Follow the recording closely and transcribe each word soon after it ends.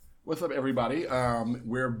What's up, everybody?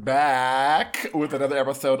 We're back with another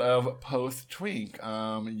episode of Post Twink.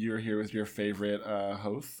 You're here with your favorite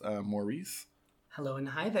host, Maurice. Hello and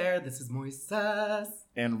hi there, this is Moises.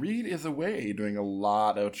 And Reed is away doing a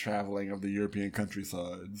lot of traveling of the European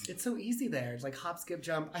countrysides. It's so easy there. It's like hop, skip,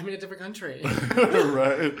 jump. I'm in a different country.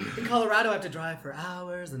 Right. In Colorado, I have to drive for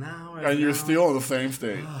hours and hours. And you're still in the same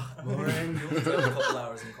state. Boring. A couple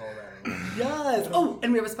hours in Colorado. Yes. Oh,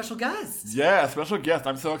 and we have a special guest. Yeah, special guest.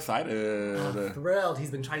 I'm so excited. Thrilled.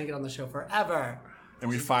 He's been trying to get on the show forever. And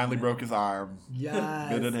we finally broke his arm.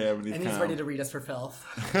 Yes. Bit him, and he's ready to read us for filth.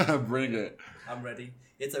 Bring it. I'm ready.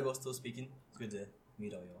 It's Agosto speaking. Good to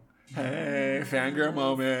meet all y'all. Hey, fangirl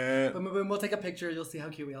moment. Boom, boom, boom. We'll take a picture. You'll see how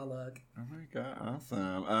cute we all look. Oh my god,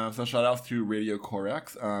 awesome. So shout outs to Radio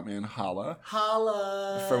Corex and Hala.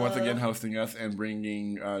 Holla. For once again hosting us and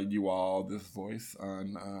bringing you all this voice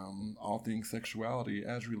on all things sexuality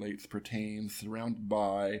as relates, pertains, surrounded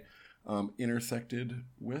by, intersected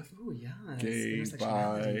with Ooh, yes. gay,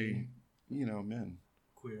 bi, men.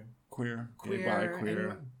 Queer, gay, bi, queer.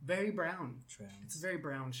 And very brown. Trans. It's a very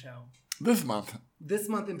brown show. This month. This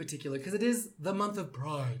month in particular, because it is the month of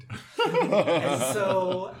Pride. And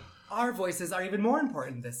so our voices are even more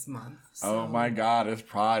important this month. So Oh my god, it's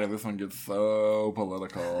Pride, and this one gets so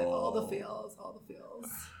political. all the feels.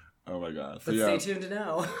 Oh my god. But stay tuned to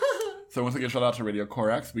know. So once again, shout out to Radio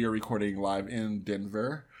Corex. We are recording live in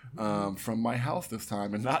Denver from my house this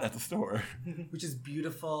time and not at the store. Which is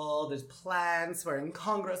beautiful. There's plants. We're in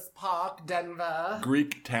Congress Park, Denver.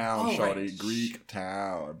 Greek town, Oh, shorty. right. Greek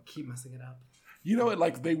town. Keep messing it up. You know what?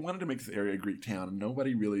 Like, they wanted to make this area a Greek town, and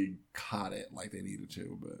nobody really caught it like they needed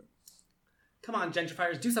to, but Come on,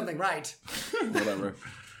 gentrifiers, do something right. whatever.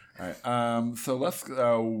 All right. So let's,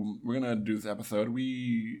 we're going to do this episode.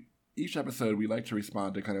 Each episode, we like to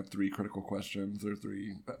respond to kind of 3 critical questions.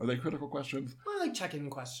 Are they critical questions? I like checking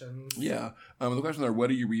questions. Yeah. The questions are, what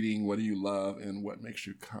are you reading? What do you love? And what makes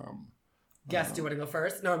you come? Guess, do you want to go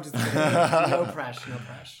first? No, I'm just kidding. No pressure.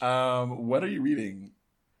 What are you reading?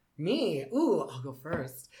 Me? Ooh, I'll go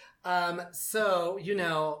first. So,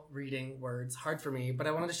 reading words, hard for me, but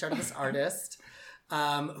I wanted to shout out this artist,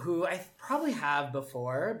 who I probably have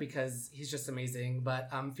before because he's just amazing, but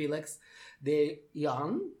Felix De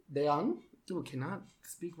Young. Ooh, cannot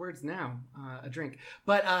speak words now. A drink.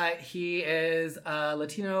 But he is a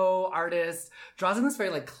Latino artist, draws in this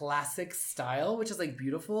very classic style, which is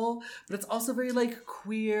beautiful, but it's also very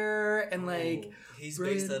queer and he's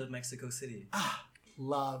brilliant. based out of Mexico City.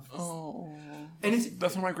 Love. Oh. And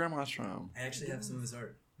That's where my grandma's from. I actually have some of his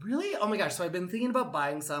art. Really? Oh my gosh. So I've been thinking about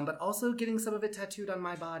buying some, but also getting some of it tattooed on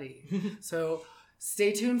my body. So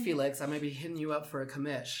stay tuned, Felix. I might be hitting you up for a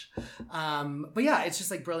commish. But yeah, it's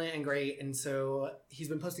just brilliant and great. And so he's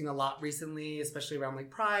been posting a lot recently, especially around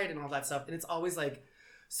Pride and all that stuff. And it's always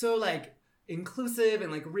so inclusive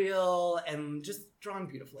and real and just drawn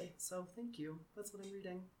beautifully. So thank you. That's what I'm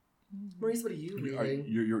reading. Maurice, what are you reading?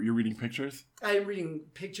 You're reading pictures? I'm reading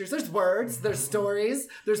pictures. There's words. There's stories.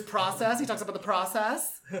 There's process. He talks about the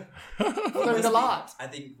process. Learned a lot. I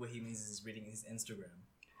think what he means is reading his Instagram.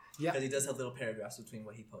 Yeah. Because he does have little paragraphs between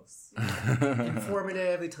what he posts.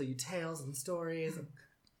 Informative. They tell you tales and stories.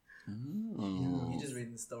 Oh. You're just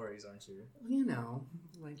reading the stories, aren't you?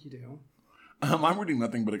 Like you do. I'm reading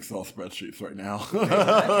nothing but Excel spreadsheets right now.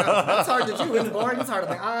 That's hard to do. It's boring. It's hard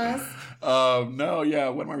on the eyes. No, yeah.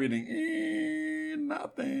 What am I reading?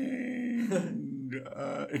 Nothing.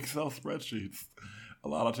 Excel spreadsheets. A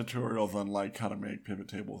lot of tutorials on how to make pivot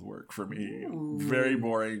tables work for me. Ooh. Very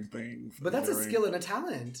boring things. But that's a skill and a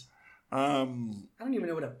talent. I I don't even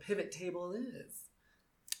know what a pivot table is.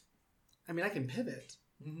 I mean, I can pivot.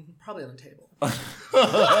 Probably on a table.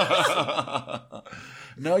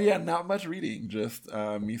 No, yeah, not much reading. Just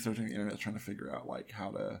me searching the internet, trying to figure out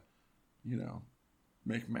how to,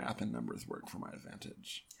 make math and numbers work for my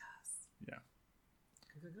advantage. Yes. Yeah.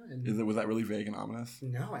 Good. Was that really vague and ominous?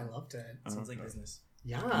 No, I loved it. Sounds like business.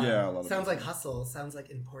 Yeah. Yeah, a lot of sounds like hustle. Sounds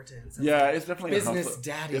like important. Sounds Yeah, like it's definitely business a hustle.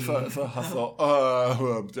 daddy. It's a hustle.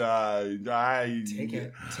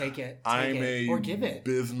 Take it. I'm a or give it.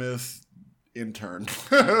 business intern.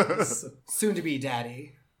 Soon to be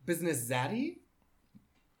daddy. Business zaddy?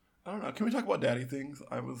 I don't know. Can we talk about daddy things?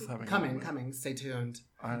 I was having Coming. Stay tuned.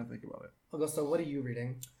 I had to think about it. Augusto, what are you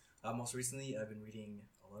reading? Most recently, I've been reading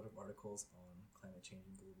a lot of articles on climate change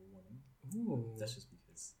and global warming. Ooh. That's just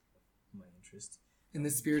because of my interest. In the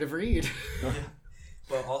spirit of read.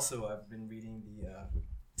 But also, I've been reading the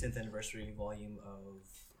 10th anniversary volume of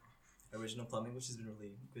Original Plumbing, which has been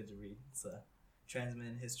really good to read. It's a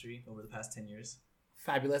Transman history over the past 10 years.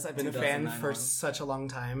 Fabulous. I've been a fan for such a long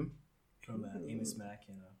time. From Amos Mack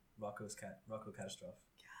and Rocco Catastrophe.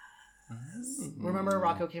 Remember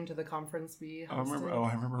Rocco came to the conference we hosted? I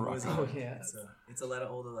remember Rocco. Oh, yeah. It's a lot of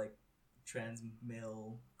older, like, trans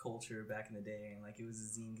male culture back in the day, and, like, it was a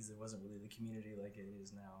zine because it wasn't really the community like it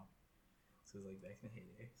is now. So it was, like, back in the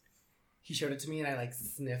heyday. He showed it to me, and I, like,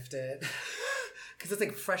 sniffed it. Because it's,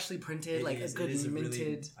 like, freshly printed, a good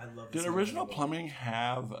minted... I love it. Did Original Plumbing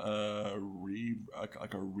have a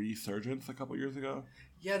resurgence a couple years ago?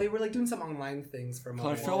 Yeah, they were, like, doing some online things for a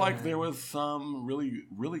moment. I feel like there was some really,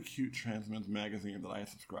 really cute trans men's magazine that I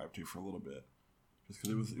subscribed to for a little bit. Just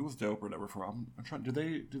because it was dope or whatever. I'm trying. Do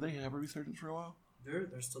they have a resurgence for a while? There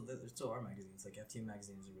still are magazines. Like FTM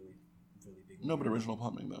magazine is a really big. No, but Original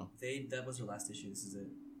Plumbing though. That was their last issue. This is it.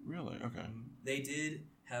 Really? Okay. They did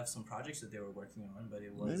have some projects that they were working on, but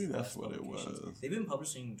it was maybe that's what it was. They've been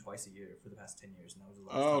publishing twice a year for the past 10 years, and that was the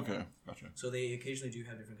last. Oh, okay, gotcha. So they occasionally do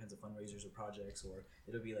have different kinds of fundraisers or projects, or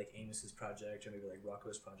it'll be like Amos's project, or maybe like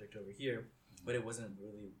Rocco's project over here. But it wasn't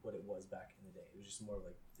really what it was back in the day. It was just more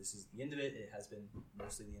like, this is the end of it. It has been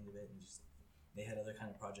mostly the end of it, and just they had other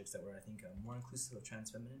kind of projects that were, I think, more inclusive of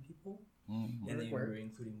trans feminine people, and they were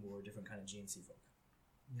including more different kind of GNC folk.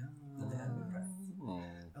 Yeah. They had a good prep.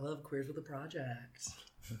 I love Queers with a Project.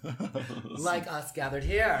 Like us gathered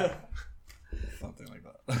here. Something like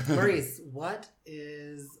that. Maurice, what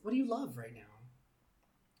do you love right now?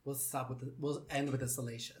 We'll end with the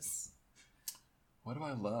salacious. What do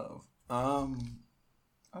I love? I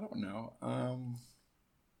don't know.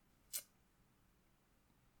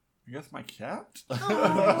 I guess my cat.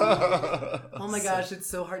 Oh my gosh, it's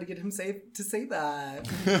so hard to get him to say that.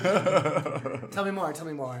 Tell me more.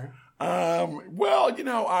 Well,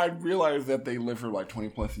 I realized that they live for like 20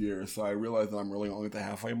 plus years, so I realized that I'm really only at the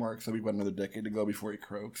halfway mark, so we've got another decade to go before he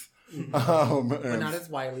croaks. But not as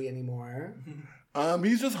wily anymore.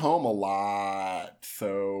 He's just home a lot,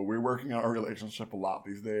 so we're working on our relationship a lot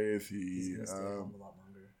these days. He's gonna stay home a lot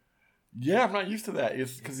longer. Yeah, I'm not used to that.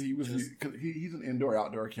 It's because he's an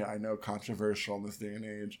indoor-outdoor cat. I know, controversial in this day and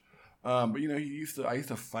age. But I used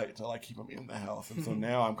to fight to like keep him in the house, and so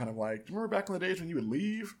now I'm kind of like, do you remember back in the days when you would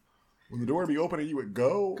leave, when the door would be open and you would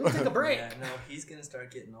go take a break? Yeah, no, he's gonna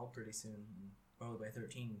start getting old pretty soon. Probably by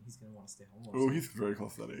 13, he's gonna want to stay home. Oh, he's very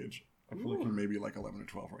close to that age. I feel like he may be like 11 or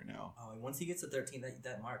 12 right now. Oh, once he gets to 13,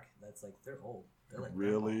 that mark, that's like, they're old. They're like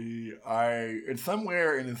really? It's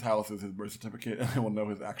somewhere in his house is his birth certificate, and I will know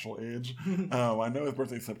his actual age. I know his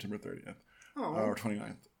birthday is September 30th. Or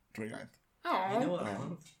 29th. 29th. Oh. You know what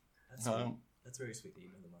month? That's very sweet that you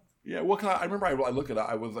know the month. Yeah, well, I remember I looked it up.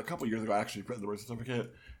 I was a couple years ago, I actually put the birth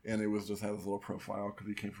certificate, and it was just had this little profile because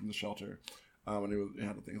he came from the shelter. And it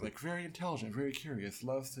had things like very intelligent, very curious,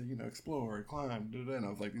 loves to, explore, climb, and I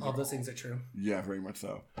was like, all those things are true. Yeah, very much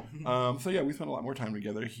so. So yeah, we spent a lot more time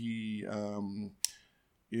together. He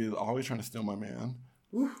is always trying to steal my man.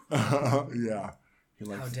 Yeah.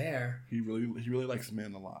 How dare. He really likes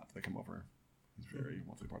men a lot that come over. He's very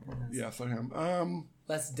wants to be part of it. Yeah, so him.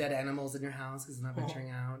 Less dead animals in your house because he's not venturing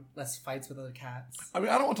out. Less fights with other cats. I mean,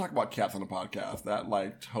 I don't want to talk about cats on the podcast. That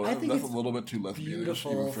that's a little bit too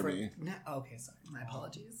lesbianish even for me. Okay, sorry. My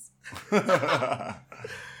apologies.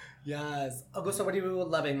 Yes. So what are you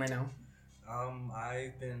loving right now?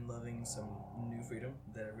 I've been loving some new freedom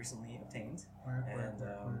that I recently obtained, and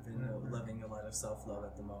been loving a lot of self-love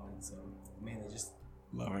at the moment. So mainly just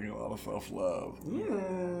loving a lot of self-love.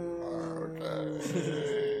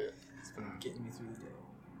 Okay. It's been getting me through the day.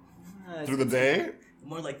 Through the day?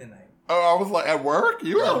 More like the night. Oh, I was like, at work?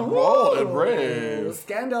 You are bold and brave.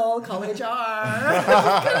 Scandal, call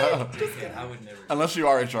HR. Just kidding. I would never. Unless you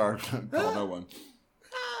are HR, call no one.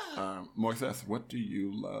 Moises, what do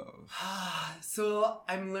you love? So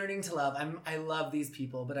I'm learning to love. I love these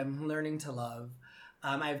people, but I'm learning to love.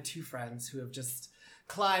 I have two friends who have just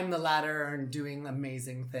climbed the ladder and doing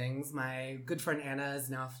amazing things. My good friend Anna is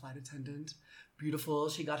now a flight attendant. Beautiful.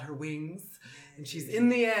 She got her wings and she's in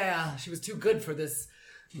the air. She was too good for this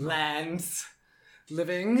land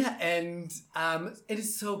living, and it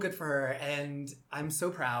is so good for her, and I'm so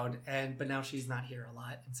proud. But now she's not here a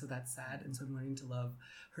lot, and so that's sad. And so I'm learning to love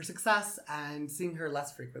her success and seeing her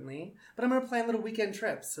less frequently. But I'm gonna plan little weekend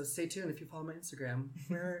trips, so stay tuned if you follow my Instagram.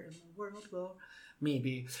 Where in the world will me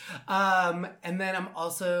be? And then I'm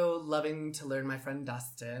also loving to learn my friend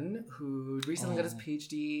Dustin, who recently got his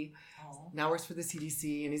PhD. Now works for the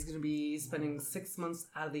CDC, and he's going to be spending 6 months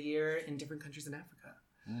out of the year in different countries in Africa.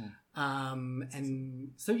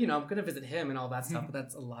 And so, I'm going to visit him and all that stuff, but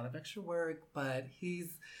that's a lot of extra work. But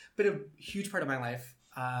he's been a huge part of my life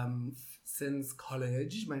since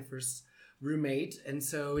college, my first roommate. And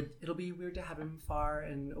so it'll be weird to have him far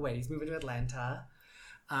and away. He's moving to Atlanta,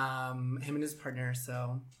 him and his partner.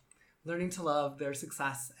 So learning to love their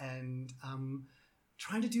success and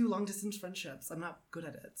trying to do long distance friendships. I'm not good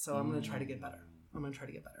at it, so I'm gonna try to get better.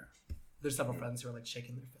 There's several friends who are like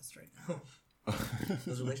shaking their fist right now.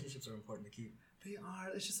 Those relationships are important to keep. They are.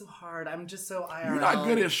 It's just so hard. I'm just so IRL. You're not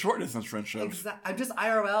good at short distance friendships. I'm just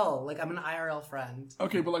IRL. Like, I'm an IRL friend.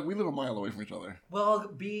 Okay, but like we live a mile away from each other. Well,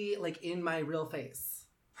 be like in my real face.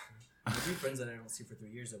 A few friends that I don't see for 3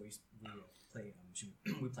 years that we play.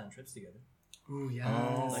 We plan trips together. Ooh, yeah.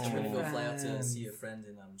 Like we're gonna go fly out to see a friend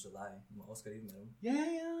in July. Oscar, you met him.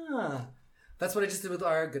 Yeah. That's what I just did with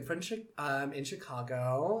our good friend in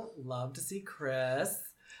Chicago. Love to see Chris.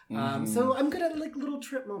 So I'm good at like little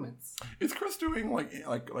trip moments. Is Chris doing like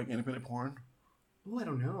independent porn? Oh, I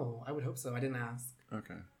don't know. I would hope so. I didn't ask.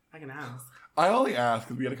 Okay. I can ask. I only asked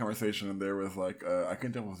because we had a conversation and there was like I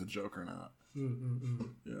couldn't tell if it was a joke or not.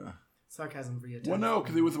 Yeah. Sarcasm for you. Well, no,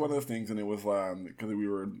 because it was one of those things, and it was because we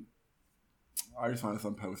were. I just found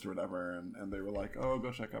some post or whatever, and they were like, "Oh,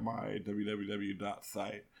 go check out my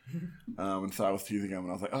www.site." And so I was teasing him, and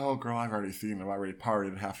I was like, "Oh, girl, I've already seen it. I've already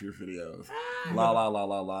parted half your videos." La la la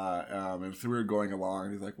la la. And so we were going along,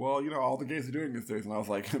 and he's like, "Well, all the gays are doing these days," and I was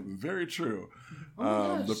like, "Very true."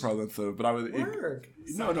 The presence of, but I was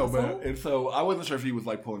and so I wasn't sure if he was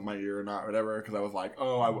like pulling my ear or not, or whatever, because I was like,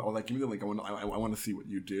 "Oh, I was like, give me the link. I want to see what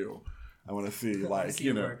you do." I want to see, like,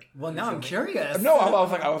 work. Well, now I'm curious. No, I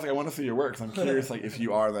was like, I want to see your work. So I'm curious, like, if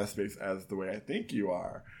you are in that space as the way I think you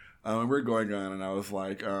are. And we're going on, and I was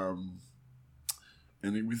like, and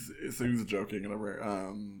he was joking, and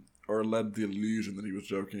whatever, or led the illusion that he was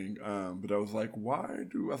joking. But I was like, why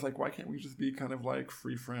can't we just be kind of like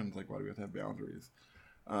free friends? Like, why do we have to have boundaries?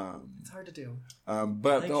 It's hard to do.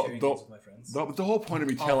 But the whole point of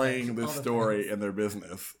me telling this story in their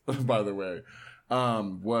business, by the way,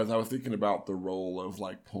 was I was thinking about the role of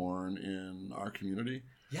like porn in our community,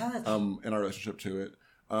 in our relationship to it,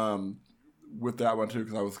 with that one too,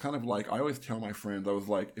 because I was kind of like, I always tell my friends, I was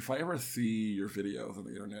like, if I ever see your videos on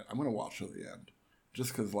the internet, I'm gonna watch to the end,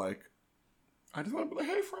 just because like, I just want to be like,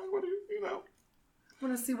 hey friend, what do you I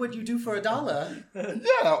want to see what you do for $1.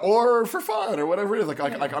 Yeah, or for fun, or whatever it is. Like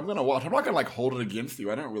I'm gonna watch. I'm not gonna like hold it against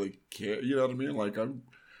you. I don't really care. You know what I mean? Like I'm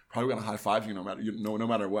probably gonna high five you no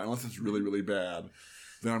matter what, unless it's really really bad.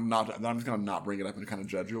 Then I'm just gonna not bring it up and kind of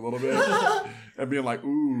judge you a little bit, and being like,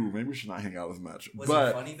 ooh, maybe we should not hang out as much. Was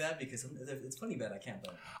it funny bad? Because if it's funny bad, I can't.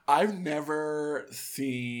 But I've never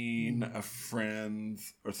seen a friend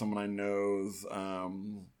or someone I know's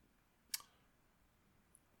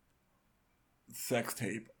sex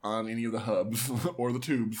tape on any of the hubs or the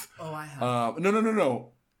tubes. Oh, I have.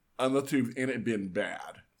 No. On the tubes, and it been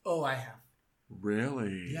bad. Oh, I have.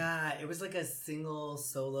 Really? Yeah, it was like a single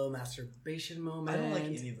solo masturbation moment. I don't like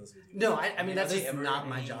any of those videos. No, I mean that's just not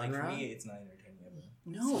my genre. Like, for me, it's not entertaining ever.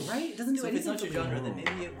 No, right? It doesn't do anything. If it's not your genre, then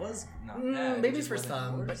maybe it was not bad. Maybe for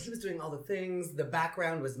some, but he was doing all the things. The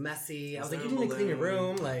background was messy. I was like, you didn't clean your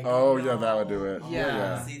room. Like, yeah, that would do it.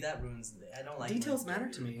 Yeah. See, that ruins. I don't like details matter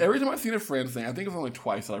to me. Every time I've seen a friend thing, I think it was only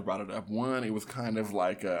twice that I brought it up. One, it was kind of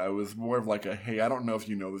like it was more of like a, hey, I don't know if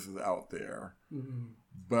you know this is out there. Mm-hmm.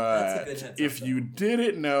 But if you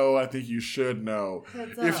didn't know, I think you should know.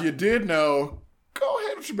 If you did know, go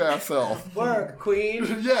ahead with your bad self. Work, queen.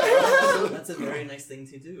 Yeah. That's a very nice thing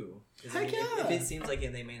to do. Heck yeah. If it seems like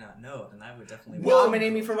they may not know, then I would definitely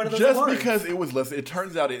nominate me for one of those just awards. Because it was less. It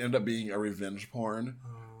turns out it ended up being a revenge porn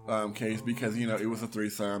case because, it was a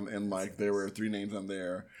threesome and, like, there were 3 names on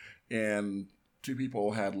there. And 2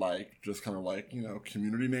 people had, like, just kind of, like,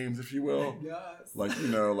 community names, if you will. Yes. Like,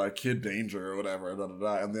 like Kid Danger or whatever,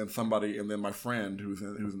 And then my friend who's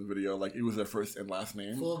in the video, like, it was their first and last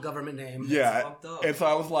name. Full government name. Yeah. And so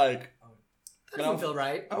I was like... That doesn't feel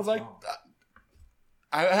right. I was like...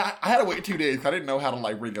 I had to wait 2 days because I didn't know how to,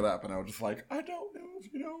 like, bring it up. And I was just like, I don't know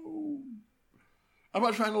if I'm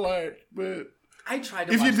not trying to, like, but... I tried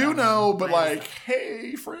to if you do know, but, like,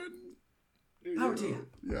 hey, friend. Power to you.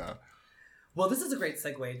 Yeah. Well, this is a great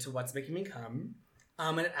segue to What's Making Me Come.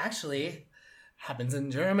 And it actually happens in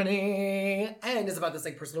Germany and is about this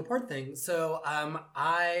like personal porn thing. So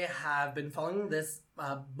I have been following this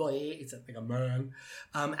boy, he's like a man,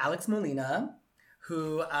 Alex Molina,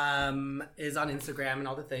 who is on Instagram and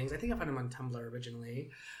all the things. I think I found him on Tumblr originally.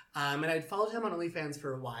 And I'd followed him on OnlyFans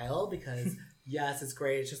for a while because yes, it's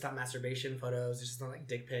great. It's just not masturbation photos. It's just not like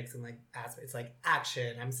dick pics and like ass. It's like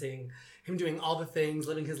action. I'm seeing him doing all the things,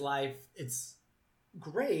 living his life. It's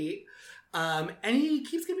great. And he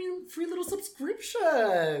keeps giving free little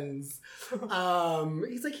subscriptions.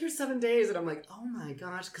 He's like, here's 7 days. And I'm like, oh my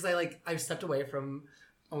gosh. Because I stepped away from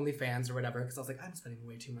OnlyFans or whatever because I was like, I'm spending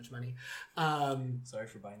way too much money. Sorry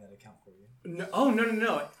for buying that account for you. No.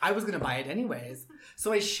 I was going to buy it anyways.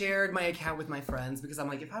 So I shared my account with my friends because I'm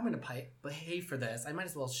like, if I'm going to pay for this, I might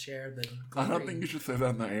as well share the glory. I don't think you should say that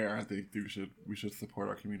in the air. I think we should support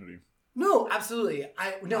our community. No, absolutely.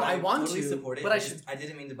 I want totally to support it. but I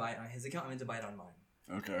didn't mean to buy it on his account. I meant to buy it on mine.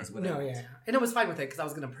 Okay. Yeah. And I was fine with it because I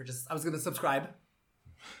was going to subscribe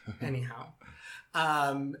anyhow.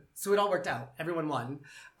 So it all worked out. Everyone won.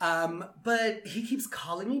 But he keeps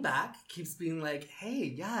calling me back, keeps being like,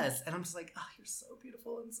 hey, yes. And I'm just like, oh, you're so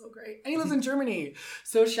beautiful and so great. And he lives in Germany.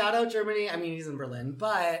 So shout out Germany. I mean, he's in Berlin,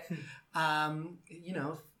 but, you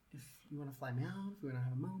know, if you want to fly me out, if you want to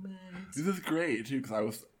have a moment. This is great too. Cause I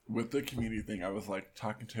was with the community thing. I was like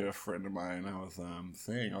talking to a friend of mine. I was,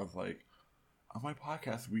 saying, I was like, on my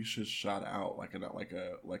podcast, we should shout out like a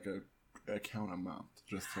account a month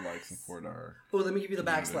just to like support our. Oh, let me give you the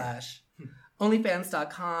backslash.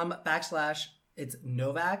 OnlyFans.com / it's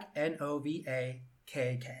Novak NOVAKK.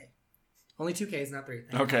 Only 2 Ks, not 3.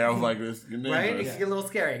 Okay, I was like this. Right? It can get a little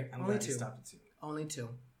scary. I'm Only glad 2. you stopped at 2. Only 2.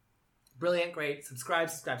 Brilliant, great. Subscribe.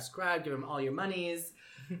 Give him all your monies.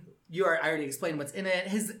 I already explained what's in it.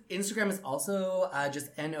 His Instagram is also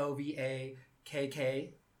just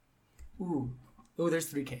NOVAKK. Ooh, there's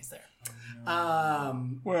 3 Ks there.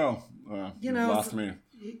 Well, you know, lost me.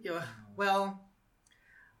 Well,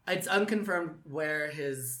 it's unconfirmed where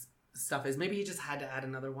his stuff is. Maybe he just had to add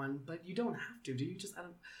another one, but you don't have to. Do you just add?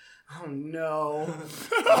 Oh no!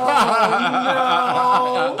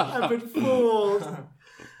 Oh no! I've been fooled.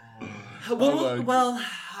 Well,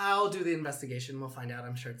 I'll do the investigation. We'll find out.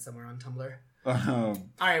 I'm sure it's somewhere on Tumblr. All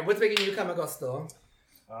right, what's making you come agosto?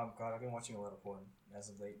 God, I've been watching a lot of porn as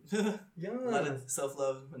of late. Yeah. A lot of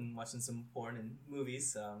self-love and watching some porn and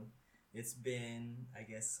movies. It's been, I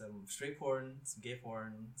guess, some straight porn, some gay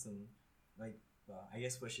porn, some, like, I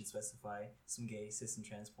guess we should specify some gay, cis, and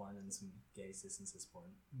trans porn, and some gay, cis, and cis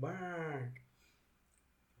porn. Bark.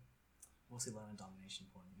 Mostly a lot of domination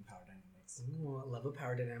porn and power dynamics. Ooh, I love a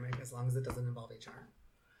power dynamic as long as it doesn't involve HR.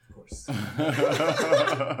 Of course.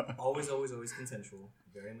 always consensual.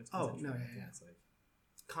 Very much consensual. Oh, no, yeah. It's like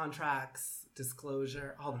contracts,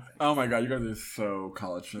 disclosure, all the things. Oh my god, you guys are so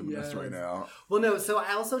college feminist right now. Well, no, so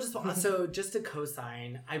I also just to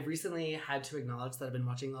co-sign, I've recently had to acknowledge that I've been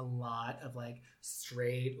watching a lot of like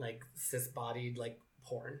straight, like cis-bodied like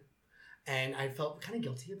porn. And I felt kind of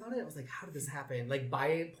guilty about it. I was like, how did this happen? Like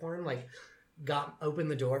bi porn like opened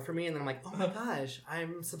the door for me, and then I'm like, oh my gosh,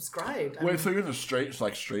 I'm subscribed. Wait, so you're into straight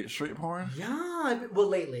porn? Yeah, well,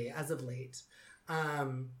 lately, as of late.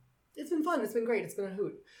 It's been fun. It's been great. It's been a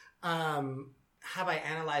hoot. Have I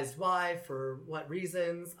analyzed why, for what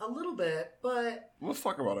reasons? A little bit, but... Let's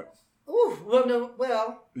talk about it. Ooh, well, no,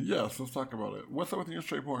 well... Yes, let's talk about it. What's up with your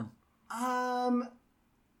straight porn? Well,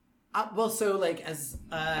 so, like, as...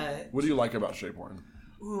 What do you like about straight porn?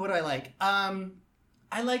 Ooh, what do I like?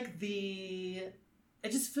 I like the...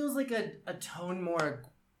 It just feels like a tone more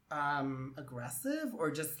aggressive,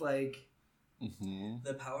 or just, like... Mm-hmm.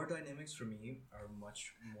 The power dynamics for me are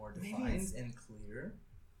much more defined and clear,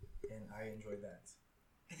 and I enjoy that.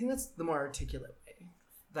 I think that's the more articulate way.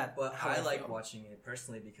 But I like watching it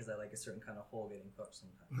personally because I like a certain kind of hole getting fucked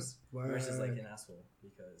sometimes, versus like an asshole,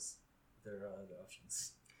 because there are other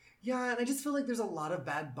options. Yeah, and I just feel like there's a lot of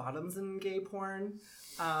bad bottoms in gay porn,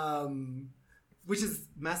 which is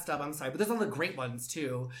messed up. I'm sorry, but there's a lot of great ones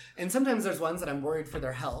too. And sometimes there's ones that I'm worried for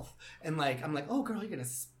their health, and like I'm like, oh girl, you're gonna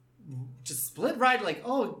just split right, like,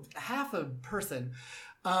 oh, half a person.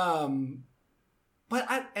 But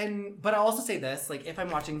I'll also say this, like, if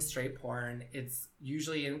I'm watching straight porn, it's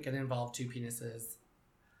usually going to involve 2 penises.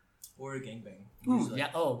 Or a gangbang. Ooh,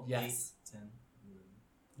 yeah. Oh, yes. 8, 10.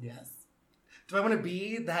 Yes. Do I want to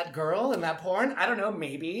be that girl in that porn? I don't know,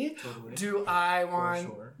 maybe. Totally. Do I want...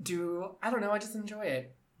 Sure. I don't know, I just enjoy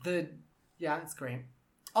it. Yeah, it's great.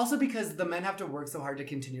 Also because the men have to work so hard to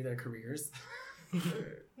continue their careers.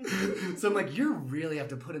 So I'm like, you really have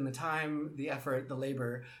to put in the time, the effort, the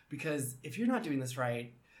labor, because if you're not doing this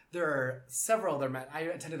right, there are several other men. I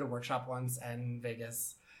attended a workshop once in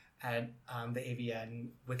Vegas at the AVN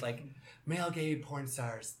with like male gay porn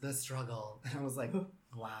stars, the struggle. And I was like,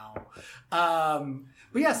 wow.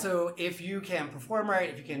 But yeah, so if you can't perform right,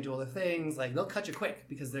 if you can't do all the things, like they'll cut you quick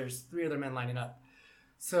because there's 3 other men lining up.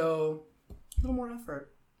 So a little more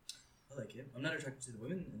effort. I like it. I'm not attracted to the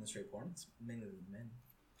women in the straight porn. It's mainly the men.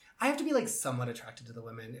 I have to be like somewhat attracted to the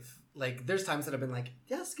women. If like, there's times that I've been like,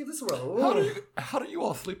 yes, give this a whirl. How do you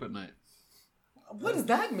all sleep at night? What does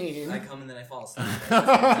that mean? I come and then I fall asleep.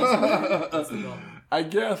 I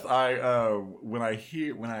guess when I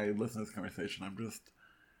listen to this conversation, I'm just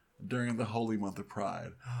during the holy month of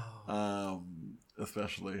Pride,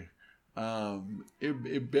 especially.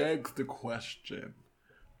 It begs the question,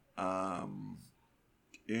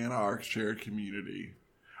 in our shared community,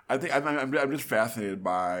 I think I'm just fascinated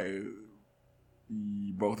by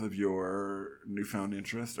both of your newfound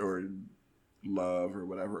interest or love or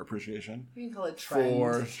whatever, appreciation You can call it trend.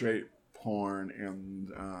 for straight porn, and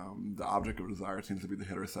the object of desire seems to be the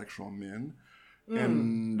heterosexual men.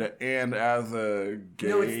 And as a gay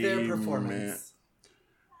No, it's their man, performance.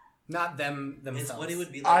 Not them themselves. It's what it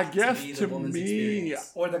would be I like guess to be to the woman's me,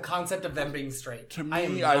 experience. Or the concept of them being straight. to am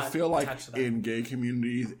me, I not feel like attached to that. in gay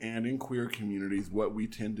communities and in queer communities, what we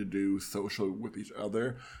tend to do socially with each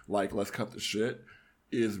other, like let's cut the shit,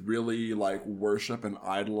 is really like worship and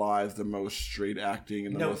idolize the most straight acting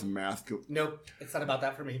and the Nope. most masculine, Nope, it's not about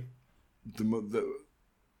that for me.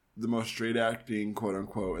 the most straight acting, quote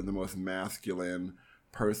unquote, and the most masculine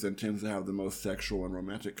person tends to have the most sexual and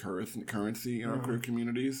romantic currency in our queer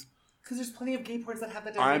communities. Because there's plenty of gay porns that have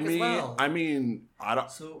that I dynamic mean,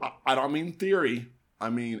 as well. I don't mean theory. I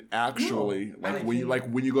mean actually, No, like I when you, mean- like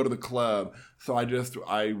when you go to the club. So I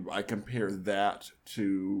compare that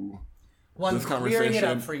to One this clearing conversation, it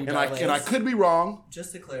up for you, and I could be wrong.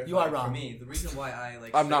 Just to clarify, You are for wrong. me, the reason why I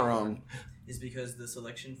like I'm not straight wrong. porn is because the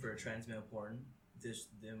selection for trans male porn,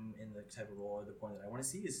 them in the type of role or the porn that I want to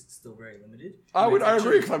see is still very limited. I And it's agree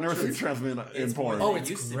actually- because I've never seen it's- trans men in it's more porn. than Oh, it it's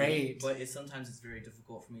used to be, great. but sometimes it's very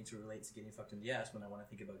difficult for me to relate to getting fucked in the ass when I want to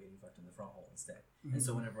think about getting fucked in the front hole instead. And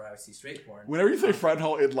so whenever I see straight porn, Whenever you say front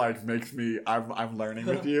hole, it like makes me. I'm learning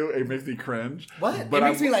with you. It makes me cringe. What? But it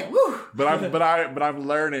makes I'm- me like, woo! But I'm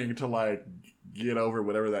learning to like get over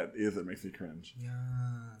whatever that is that makes me cringe. Yes.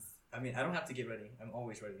 I mean, I don't have to get ready. I'm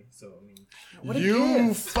always ready. So I mean, What a You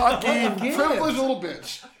gift. fucking What a gift. privileged little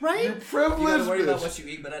bitch. Right? You you gotta privileged worry about bitch. what you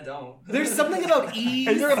eat, but I don't. There's something about ease.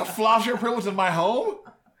 And you're gonna floss your privilege in my home?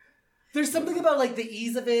 There's something about like the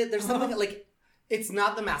ease of it. There's something like it's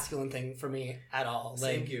not the masculine thing for me at all.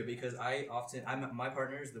 Same Like here because my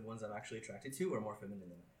partners, the ones I'm actually attracted to, are more feminine than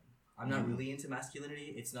I am. I'm not really into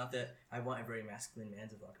masculinity. It's not that I want a very masculine man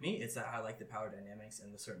to fuck me. It's that I like the power dynamics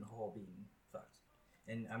and the certain whole being fucked.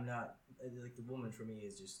 And I'm not like the woman for me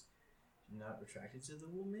is just not attracted to the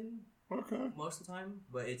woman Okay. most of the time,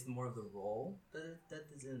 but it's more of the role that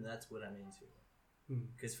is in. That's what I'm into.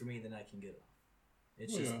 Because for me, then I can get off.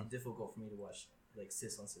 It's just difficult for me to watch like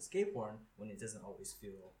cis on cis gay porn when it doesn't always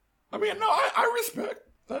feel. I mean, no, I respect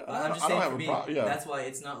that. I'm just I don't saying have for a me, problem. Yeah. that's why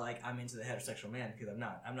it's not like I'm into the heterosexual man because I'm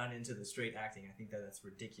not. I'm not into the straight acting. I think that's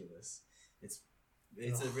ridiculous. It's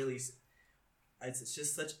a really, it's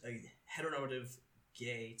just such a heteronormative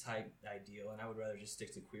gay type ideal, and I would rather just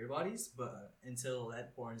stick to queer bodies. But until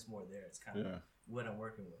that porn's more there, it's kind of what I'm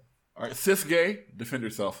working with. All right, cis gay, defend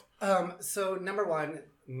yourself. so number one,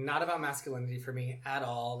 not about masculinity for me at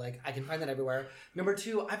all. Like I can find that everywhere. Number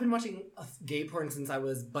two, I've been watching gay porn since I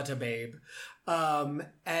was but a babe,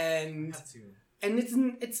 and Have to.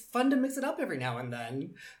 it's fun to mix it up every now and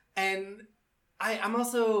then. And I'm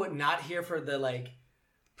also not here for the like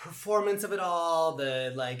performance of it all.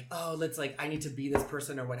 The like, oh, let's like I need to be this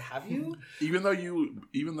person or what have you. Even though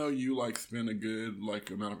you like spend a good like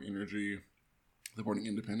amount of energy supporting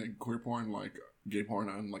independent queer porn, like gay porn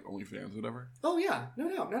on like OnlyFans, whatever. Oh yeah,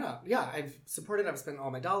 no. Yeah, I've supported. I've spent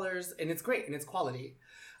all my dollars, and it's great and it's quality.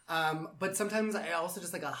 But sometimes I also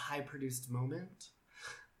just like a high produced moment.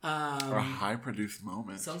 Or a high produced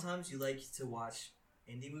moment. Sometimes you like to watch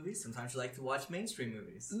indie movies. Sometimes you like to watch mainstream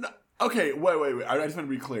movies. No, okay, wait. I just want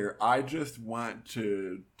to be clear. I just want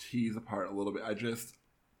to tease apart a little bit. I just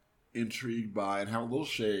intrigued by and have a little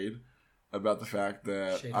shade about the fact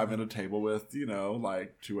that Shade I'm on. at a table with,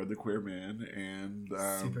 like two other queer men, and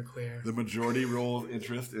Super queer. the majority role of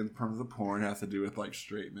interest in terms of porn has to do with like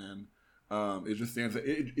straight men.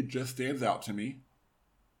 It just stands out to me.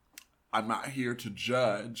 I'm not here to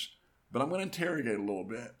judge, but I'm going to interrogate a little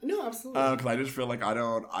bit. No, absolutely. Because I just feel like I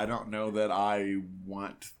don't know that I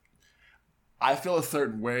want. I feel a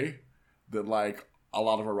certain way that like a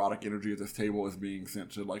lot of erotic energy at this table is being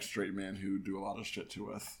sent to like straight men who do a lot of shit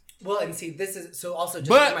to us. Well, and see, this is so also just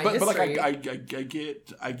But my like history. I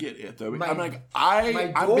get it though. My- I'm like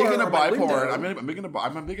my I'm door big into or my bi porn. window.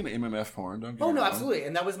 I'm big into MMF porn. Don't get Oh me no, wrong. absolutely,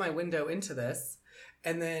 and that was my window into this.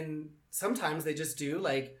 And then sometimes they just do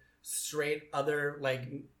like straight other like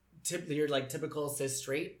your like typical cis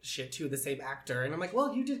straight shit to the same actor, and I'm like,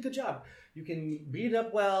 well, you did a good job. You can beat it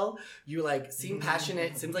up well. You like seem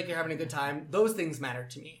passionate. Seems like you're having a good time. Those things matter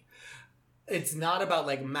to me. It's not about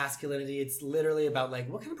like masculinity. It's literally about like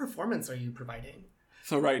what kind of performance are you providing?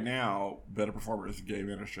 So right now, better performers, gay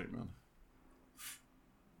men or straight men?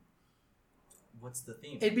 what's the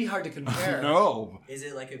theme? It'd be hard to compare. No. Is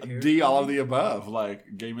it like a parody? D, all of the above.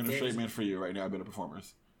 Like, gay men and straight men for you right now, better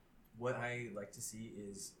performers. What I like to see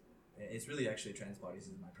is, it's really actually trans bodies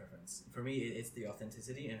is my preference. For me, it's the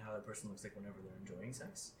authenticity and how a person looks like whenever they're enjoying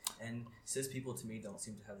sex. And cis people, to me, don't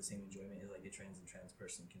seem to have the same enjoyment as like a trans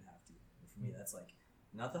person can have to. And for me, that's like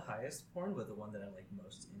not the highest porn, but the one that I'm like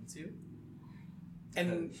most into.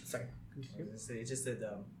 And sorry, I was gonna say, it's just that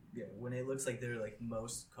when it looks like they're like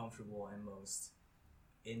most comfortable and most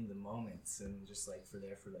in the moments, and just like for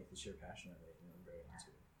like the sheer passion of it, I'm very into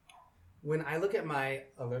it. when I look at my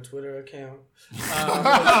other Twitter account, I'm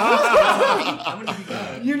gonna be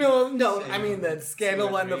glad. I mean the scandal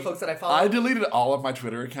one, the folks that I follow. I deleted all of my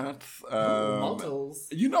Twitter accounts. Multiples.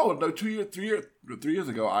 3 years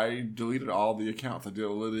ago, I deleted all the accounts. I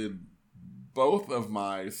deleted both of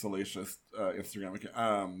my salacious Instagram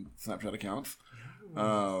Snapchat accounts.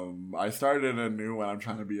 I started a new one. I'm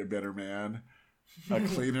trying to be a better man, a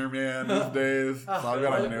cleaner man these days. So I've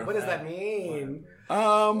got a new. What does that mean?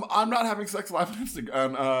 I'm not having sex live on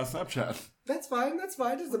Snapchat. That's fine.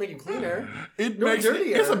 Doesn't make you cleaner. It Nor makes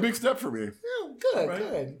dirtier. it's a big step for me. Oh, good, Right.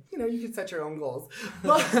 good. You can set your own goals.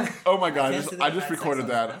 Oh my god! I just recorded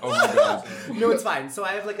that. Oh my god! No, it's fine. So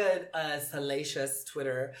I have like a salacious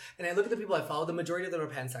Twitter, and I look at the people I follow. The majority of them are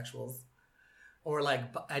pansexuals, or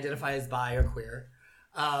like identify as bi or queer,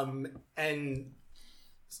 and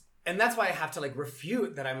that's why I have to like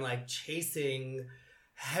refute that I'm like chasing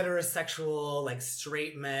heterosexual like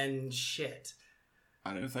straight men shit.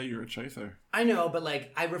 I didn't say you're a chaser. I know, but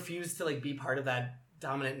like I refuse to like be part of that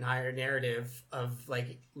dominant narrative of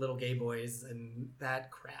like little gay boys and that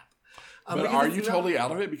crap. But are you totally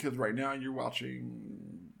out of it? Because right now you're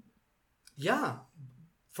watching. Yeah,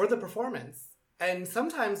 for the performance. And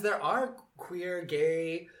sometimes there are queer,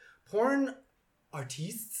 gay porn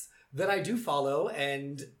artists that I do follow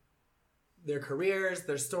and their careers,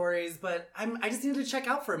 their stories, but I just needed to check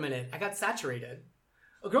out for a minute. I got saturated.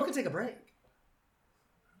 A girl can take a break.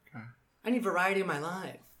 Okay. I need variety in my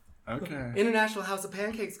life. Okay. International House of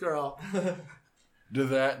Pancakes girl.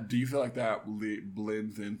 Do you feel like that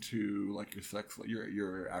blends into like your sex,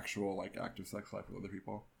 your actual like active sex life with other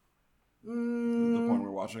people? The porn we're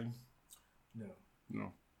watching?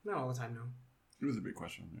 No. Not all the time, no. It was a big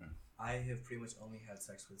question. Yeah. I have pretty much only had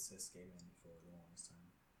sex with cis gay men for the longest time.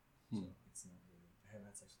 So it's not really. I haven't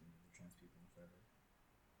had sex with any trans people in forever.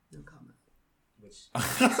 No comment. Which,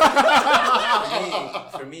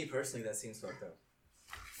 for me personally, that seems fucked up.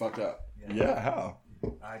 Fucked up. Yeah. Yeah, how?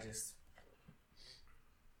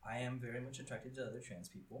 I am very much attracted to other trans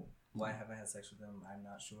people. Why I haven't had sex with them, I'm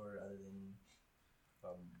not sure, other than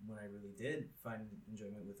when I really did find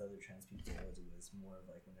enjoyment with other trans people, it was more of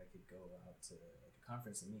like when I could go out to like a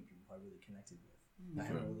conference and meet people I really connected with. I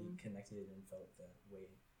haven't really connected and felt that way.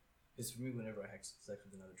 Because for me, whenever I have sex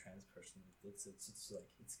with another trans person, it's like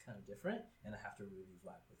it's kind of different, and I have to really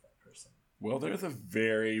vibe with that person. Well, there's a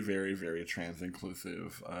very, very, very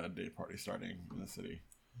trans-inclusive day party starting in the city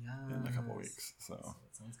in a couple weeks. So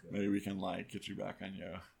that sounds good. maybe we can like get you back on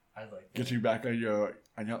your I'd like that. get you back on your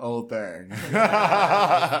old thing.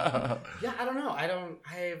 Yeah, I don't know. I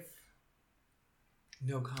have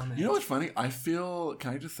no comment. You know what's funny? I feel.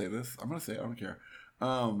 Can I just say this? I'm gonna say it. I don't care.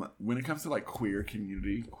 When it comes to like queer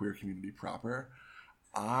community proper,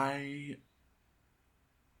 I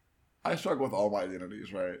struggle with all my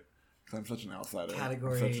identities, right? Because I'm such an outsider.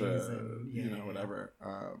 Categories I'm such a, and, whatever.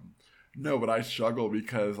 No, but I struggle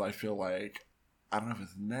because I feel like, I don't know if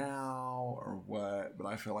it's now or what, but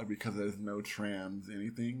I feel like because there's no trans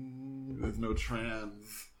anything, there's no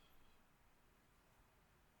trans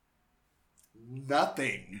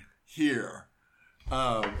nothing here.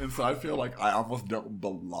 And so I feel like I almost don't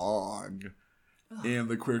belong in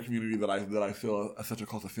the queer community that I feel such a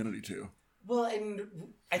close affinity to. Well, and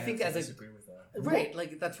I think as a disagree with that. right,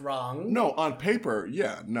 like that's wrong. No, on paper,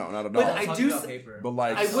 yeah, no, not at But all. I do. But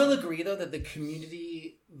like, I will agree though that the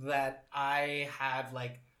community that I have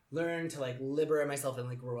like learned to like liberate myself and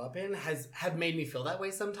like grow up in have made me feel that way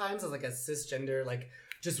sometimes as like a cisgender like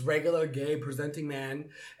just regular gay presenting man,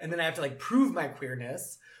 and then I have to like prove my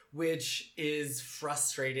queerness, which is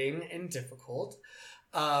frustrating and difficult.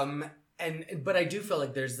 But I do feel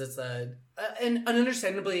like there's this an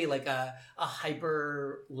understandably like a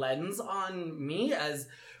hyper lens on me as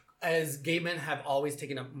gay men have always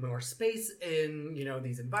taken up more space in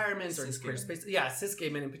these environments or in queer space. Yeah, cis gay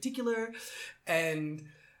men in particular, and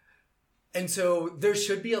so there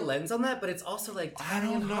should be a lens on that, but it's also like I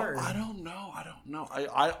don't know.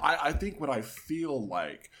 I think what I feel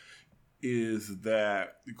like is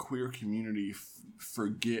that the queer community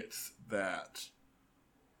forgets that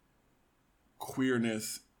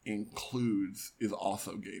queerness includes is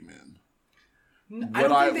also gay men. I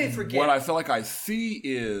don't think they forget. What I feel like I see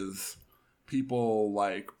is people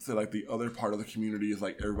like say like the other part of the community is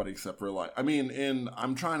like everybody except for like and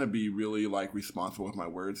I'm trying to be really like responsible with my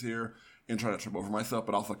words here and try to trip over myself,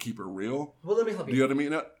 but also keep it real. Well, let me help you. You know what I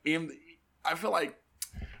mean? And I feel like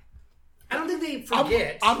I don't think they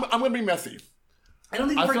forget. I'm going to be messy. I don't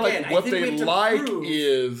think they feel forget. like what they like prove.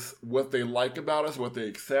 is what they like about us, what they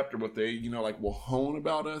accept, or what they like will hone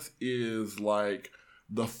about us is like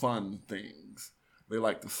the fun things. They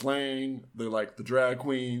like the slang. They like the drag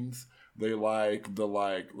queens. They like the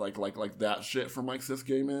like that shit from like cis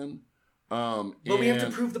gay men. But we have to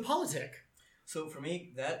prove the politic. So for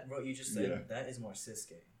me, that what you just said, that is more cis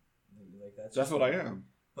gay. Like that's what I am.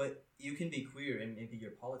 But you can be queer and be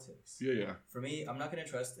your politics. Yeah. For me, I'm not going to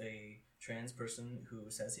trust a trans person who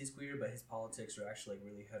says he's queer, but his politics are actually like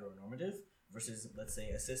really heteronormative, versus let's say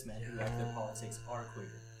a cis man who like their politics are queer.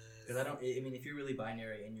 Because if you're really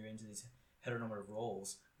binary and you're into these heteronormative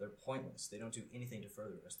roles, they're pointless. They don't do anything to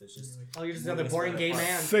further us. There's just you're just another boring gay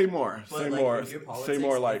man. Say more. But say like, more. Say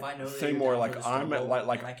more. Like say more.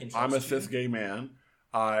 Like I'm a cis gay man.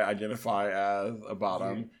 I identify as a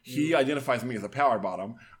bottom. He identifies me as a power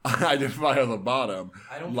bottom. I identify as a bottom.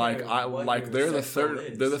 I don't there's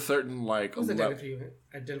a certain like who's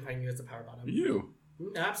identifying you as a power bottom? You.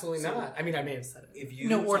 Absolutely not. I mean, I may have said it. If you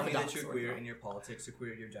tell me that you're queer and your politics are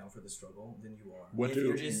queer, you're down for the struggle, then you are. What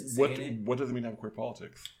does it mean to have queer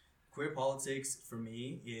politics? Queer politics, for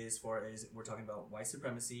me, is far as we're talking about white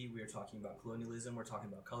supremacy, we are talking about colonialism, we're talking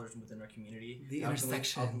about colorism within our community. The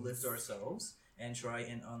intersection. Uplift ourselves and try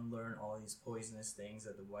and unlearn all these poisonous things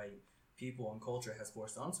that the white people and culture has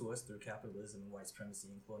forced onto us through capitalism and white supremacy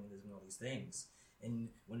and colonialism and all these things. And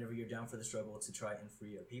whenever you're down for the struggle to try and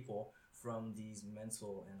free our people from these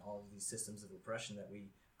mental and all of these systems of oppression that we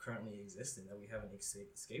currently exist in, that we haven't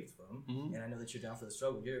escaped from, and I know that you're down for the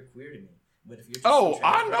struggle, you're queer to me. But if you're just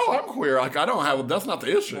I know I'm queer. Like I don't have. That's not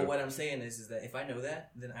the issue. Well, what I'm saying is that if I know that,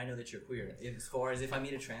 then I know that you're queer. As far as if I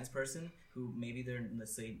meet a trans person who maybe they're,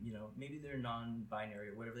 let's say, maybe they're non-binary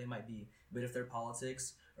or whatever they might be, but if their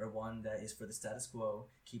politics are one that is for the status quo,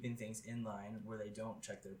 keeping things in line where they don't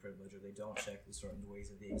check their privilege or they don't check the certain ways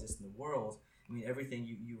that they exist in the world. I mean, everything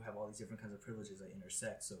you have all these different kinds of privileges that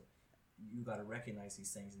intersect. So you got to recognize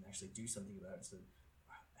these things and actually do something about it to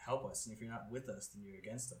help us. And if you're not with us, then you're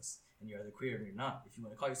against us. And you're either queer or you're not. If you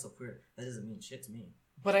want to call yourself queer, that doesn't mean shit to me.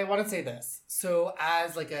 But I want to say this. So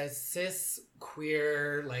as like a cis,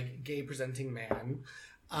 queer, like gay presenting man,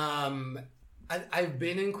 I've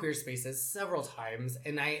been in queer spaces several times,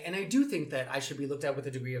 and I do think that I should be looked at with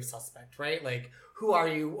a degree of suspect, right? Like, who are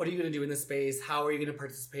you? What are you going to do in this space? How are you going to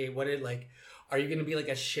participate? Are you going to be like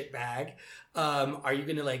a shitbag? Are you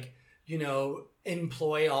going to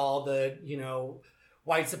employ all the,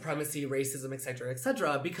 white supremacy, racism, et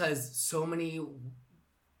cetera, because so many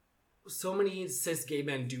cis gay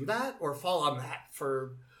men do that or fall on that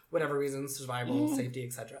for whatever reasons, survival, safety,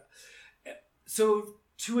 etc. So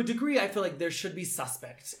to a degree, I feel like there should be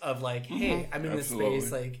suspect of like, hey, I'm in this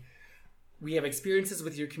space, like we have experiences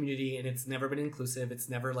with your community and it's never been inclusive. It's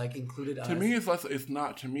never like included us. To me, it's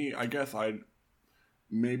not to me. I guess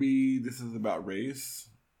maybe this is about race.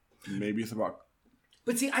 Maybe it's about.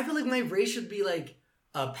 But see, I feel like my race should be like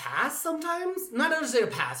a pass sometimes? Not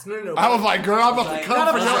necessarily a pass. No. I was like, girl, I'm about to come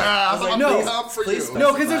for your ass. I'm about to come for you.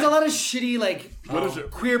 No, because there's a lot of shitty, like,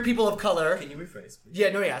 queer people of color. Can you rephrase, please?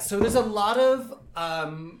 Yeah. So there's a lot of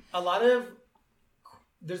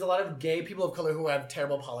gay people of color who have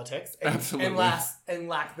terrible politics and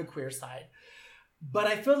lack the queer side. But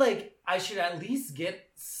I feel like I should at least get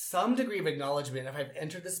some degree of acknowledgement if I've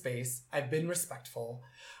entered the space, I've been respectful,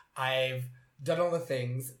 I've done all the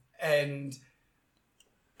things, and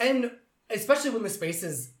especially when the space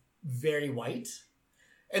is very white.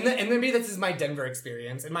 And maybe this is my Denver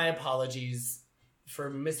experience, and my apologies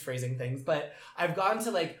for misphrasing things, but I've gone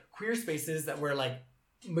to like queer spaces that were like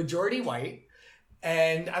majority white.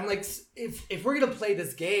 And I'm like, if we're going to play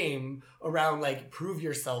this game around like prove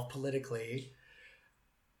yourself politically,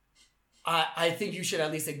 I think you should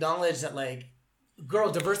at least acknowledge that like,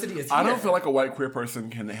 girl, diversity is here. I don't feel like a white queer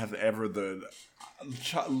person has ever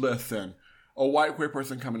listen. A white queer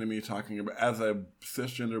person coming to me talking about as a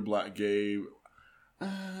cisgender black gay,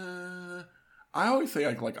 I always say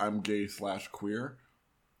like I'm gay / queer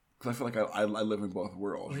because I feel like I live in both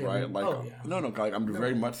worlds, right? Like no, like I'm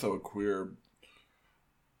very much so a queer.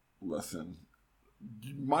 Listen,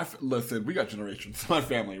 we got generations. My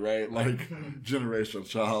family, right? Like generations,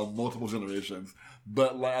 child, multiple generations.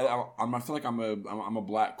 But like I feel like I'm a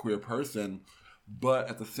black queer person, but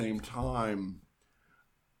at the same time.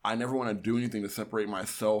 I never want to do anything to separate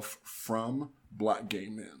myself from Black gay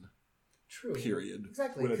men. True. Period.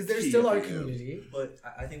 Exactly. With a Because there's T still at our the end. community. But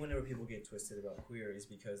I think whenever people get twisted about queer is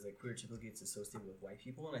because like queer typically gets associated with white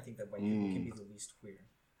people, and I think that white people can be the least queer.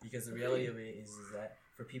 Because the reality of it is that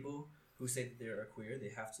for people who say that they're queer, they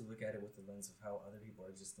have to look at it with the lens of how other people are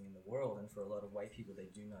existing in the world, and for a lot of white people, they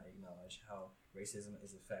do not acknowledge how racism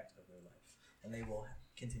is a fact of their life. And they will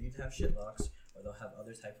continue to have shitlocks, or they'll have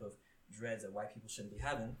other type of dreads that white people shouldn't be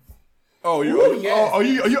having. Oh, you? Ooh, yes. Oh,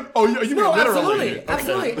 you mean No, literally?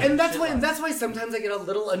 absolutely. Okay. And that's why sometimes I get a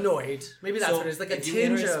little annoyed. Maybe that's what it is, like a if you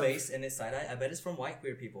enter tinge a of... space and it's side-eye, I bet it's from white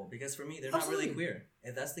queer people. Because for me, they're not really queer.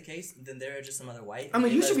 If that's the case, then they're just some other white. I mean,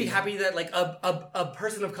 gay you should be lesbian. happy that like a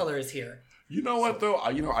person of color is here. You know what though?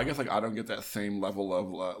 I guess like I don't get that same level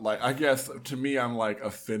of like. I guess to me, I'm like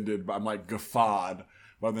offended. I'm like guffawed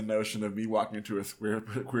by the notion of me walking into a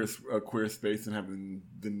queer space and having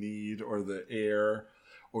the need or the air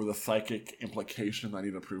or the psychic implication I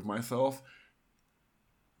need to prove myself.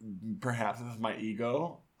 Perhaps this is my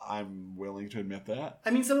ego. I'm willing to admit that.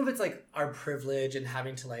 I mean, some of it's like our privilege and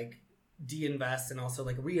having to like de-invest and also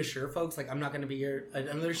like reassure folks like I'm not going to be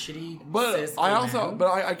another shitty But cis I gay also, man. but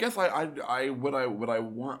I guess what I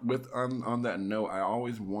want with on that note, I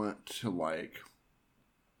always want to like.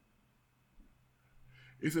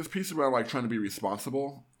 It's this piece about like trying to be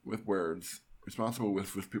responsible with words, responsible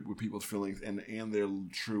with people's feelings and their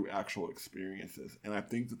true actual experiences. And I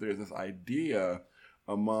think that there's this idea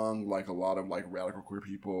among like a lot of like radical queer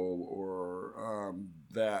people or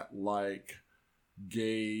that like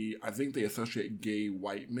gay, I think they associate gay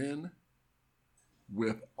white men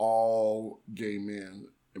with all gay men,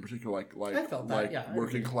 in particular I felt that, like yeah, I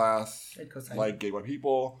working agree. class I'd co-sign. like gay white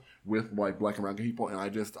people with like Black and brown gay people, and I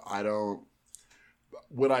don't.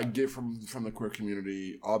 What I get from the queer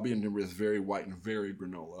community, I'll be in is very white and very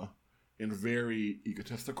granola and very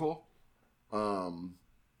egotistical.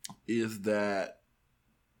 Is that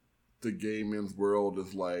the gay men's world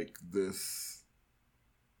is like this?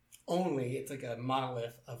 Only it's like a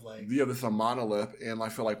monolith of like Yeah, this is a monolith, and I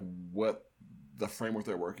feel like what the framework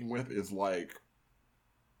they're working with is like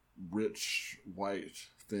rich, white,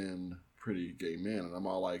 thin, pretty gay men, and I'm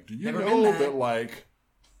all like, do you Never know been that like?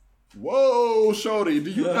 Whoa, shorty! Do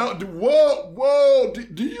you know? Whoa! Do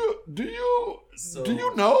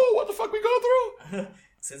you know what the fuck we go through?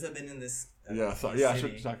 Since I've been in this,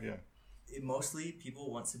 City, mostly people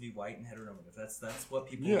want to be white and heteronormative. That's what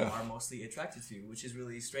people Yeah. are mostly attracted to, which is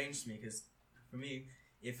really strange to me. Because for me,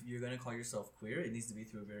 if you're going to call yourself queer, it needs to be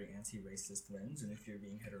through a very anti-racist lens. And if you're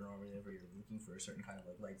being heteronormative or you're looking for a certain kind of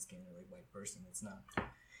like light skin or like white person, it's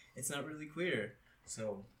not really queer.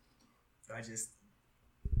 So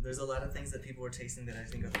there's a lot of things that people are tasting that I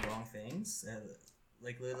think are the wrong things.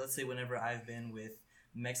 Like let's say whenever I've been with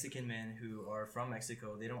Mexican men who are from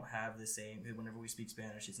Mexico, they don't have the same. Whenever we speak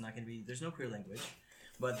Spanish, it's not going to be. There's no queer language,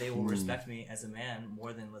 but they will respect me as a man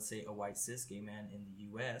more than let's say a white cis gay man in the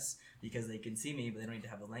U.S. because they can see me, but they don't need to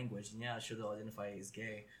have the language. And yeah, sure they'll identify as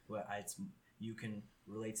gay, but you can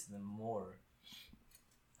relate to them more.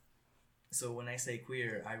 So when I say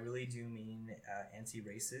queer, I really do mean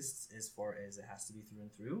anti-racist as far as it has to be through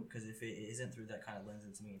and through. Because if it isn't through that kind of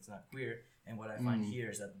lens, to me, it's not queer. And what I find here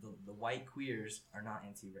is that the white queers are not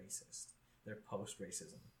anti-racist. They're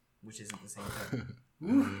post-racism, which isn't the same thing.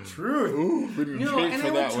 Ooh, truth. Ooh, we didn't You know, take and for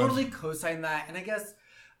I would that one. totally co-sign that. And I guess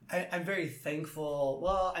I'm very thankful.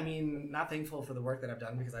 Well, I mean, not thankful for the work that I've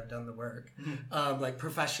done because I've done the work, like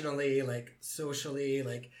professionally, like socially,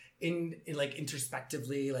 like in like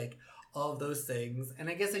introspectively, like all of those things. And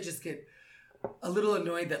I guess I just get a little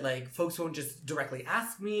annoyed that like folks won't just directly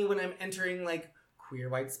ask me when I'm entering like queer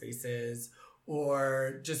white spaces,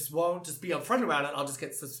 or just won't just be upfront about it. I'll just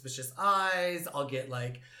get suspicious eyes. I'll get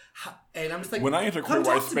like, and I'm just like, When I enter queer come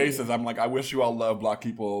white talk to me. spaces, I'm like, I wish you all love Black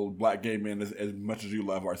people, Black gay men as much as you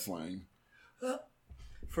love our slang.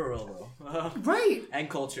 For real though. Right. And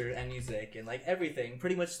culture and music and like everything.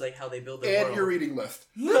 Pretty much like how they build their And world. your reading list.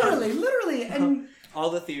 Literally. And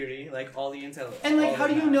all the theory, like all the intel. and like, all how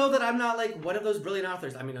the do you math. know that I'm not like one of those brilliant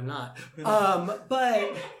authors? I mean, I'm not.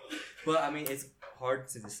 But But I mean, it's hard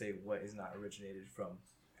to just say what is not originated from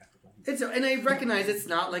African people. it's, and I recognize it's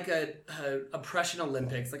not like a oppression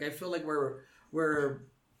Olympics. Like I feel like we're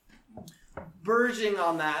verging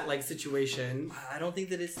on that like situation. I don't think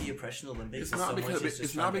that it's the oppression Olympics. It's not so because much as just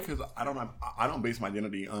it's not trying to- because I don't base my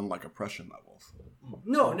identity on like oppression levels.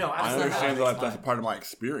 No, I absolutely understand not. that that's a part of my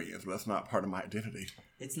experience, but that's not part of my identity.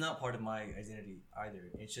 It's not part of my identity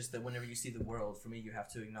either. It's just that whenever you see the world, for me, you have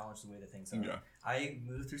to acknowledge the way that things are. Yeah. I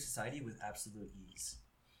move through society with absolute ease.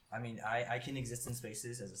 I mean, I can exist in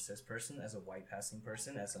spaces as a cis person, as a white passing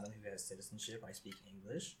person, as someone who has citizenship. I speak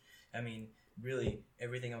English. I mean, really,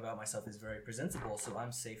 everything about myself is very presentable, so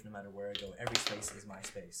I'm safe no matter where I go. Every space is my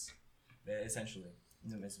space, essentially.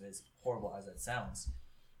 As horrible as that sounds.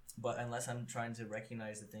 But unless I'm trying to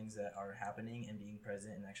recognize the things that are happening and being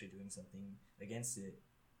present and actually doing something against it,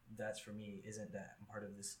 that's for me, isn't that I'm part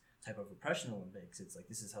of this type of repression Olympics. It's like,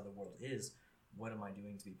 this is how the world is. What am I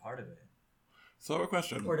doing to be part of it? So I have a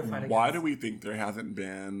question. Or to fight Why against. do we think there hasn't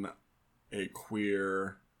been a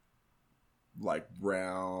queer, like,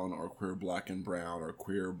 brown or queer black and brown or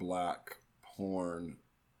queer black porn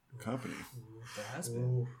company? There has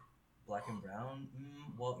been. Black and brown?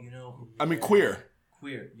 Well, you know... I mean, queer.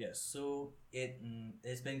 Queer, yes. So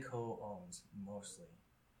it's been co-owned, mostly.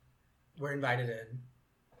 We're invited in.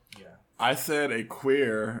 Yeah. I said a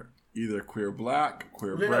queer, either queer black,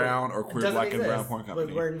 queer brown, or queer Doesn't black and brown exist, porn but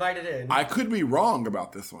company. we're invited in. I could be wrong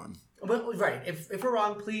about this one. But, right. If we're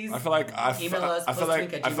wrong, please I feel like email us. I feel like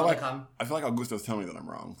postlink@gmail.com. Augusto's telling me that I'm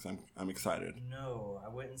wrong, so I'm excited. No, I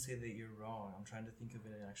wouldn't say that you're wrong. I'm trying to think of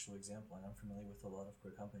an actual example, and I'm familiar with a lot of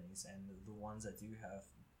queer companies, and the ones that do have,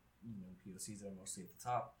 POCs that are mostly at the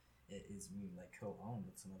top, it is like co-owned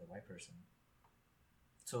with some other white person.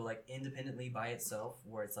 So like independently by itself,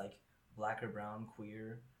 where it's like black or brown,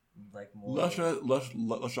 queer, like more. Let's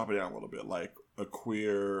drop it down a little bit. Like a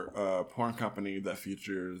queer porn company that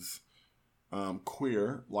features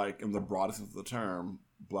queer, like in the broadest sense of the term,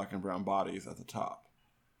 black and brown bodies at the top.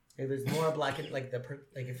 If there's more black and like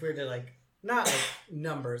if we were to like not like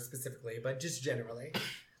numbers specifically, but just generally.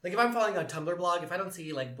 Like if I'm following a Tumblr blog, if I don't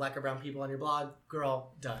see like black or brown people on your blog,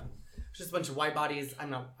 girl, done. It's just a bunch of white bodies. I'm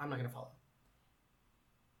not gonna follow.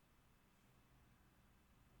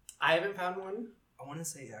 I haven't found one. I want to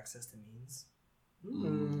say access to means.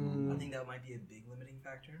 Mm. I think that might be a big limiting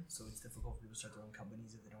factor. So it's difficult for people to start their own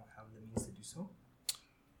companies if they don't have the means to do so.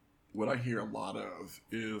 What I hear a lot of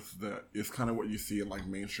is that it's kind of what you see in like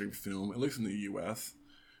mainstream film, at least in the U.S.,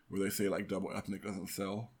 where they say like double ethnic doesn't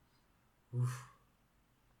sell. Oof.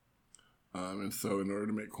 And so in order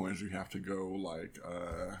to make coins, you have to go like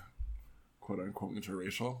quote unquote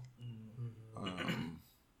interracial.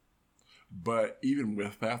 But even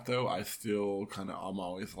with that though, I'm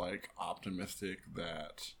always like optimistic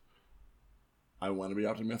that I want to be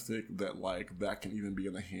optimistic that like that can even be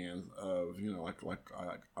in the hands of like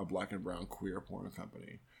a black and brown queer porn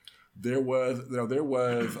company. There was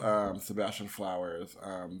Sebastian Flowers,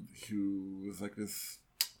 who was like this.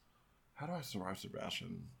 How do I survive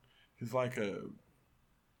Sebastian? He's like a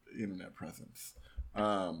internet presence.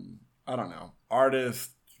 I don't know,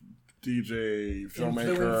 artist, DJ,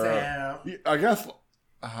 filmmaker. Influencer. I guess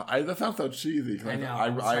that sounds so cheesy. I know. I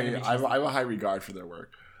have a high regard for their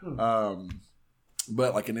work.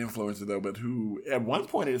 But like an influencer though, but who at one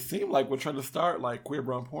point it seemed like was trying to start like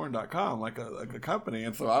queerbrownporn.com, like a company,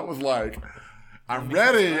 and so I was like, I'm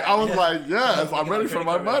ready. I was like, yes, I'm ready for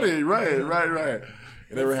my money. Right.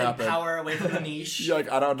 It never happened. Power away from the niche. Yeah,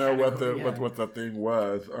 like I don't know what the thing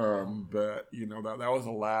was, but that was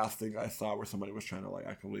the last thing I saw where somebody was trying to like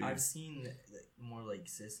actually. I've seen more like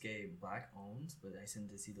cis gay black owned, but I seem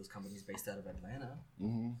to see those companies based out of Atlanta.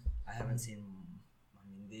 Mm-hmm. I haven't seen. I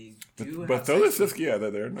mean, they do. But those are cis, yeah,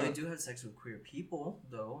 they're not. They do have sex with queer people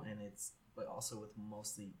though, and but also with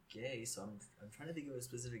mostly gay. So I'm trying to think of a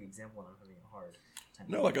specific example, and I'm having a hard time.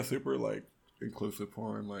 No, like a super like inclusive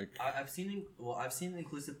porn, like I've seen an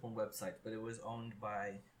inclusive porn website, but it was owned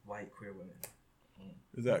by white queer women.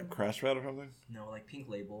 Is that Crash Pad or something? No, like Pink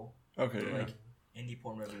Label. Okay, yeah. Like Indie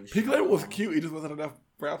Porn Revolution. Pink Label was cute. It just wasn't enough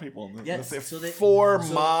brown people. Yes,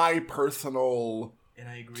 my personal and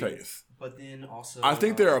I agree. taste. But then also, I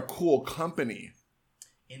think they're a cool company.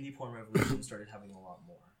 Indie Porn Revolution started having a lot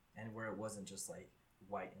more, and where it wasn't just like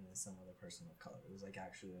white and then some other person of color. It was like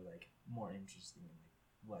actually like more interesting and like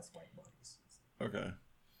less white bodies. Okay.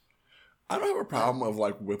 I don't have a problem of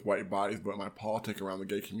like with white bodies, but my politic around the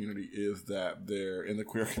gay community is that they're in the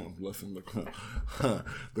queer the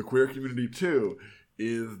queer community too,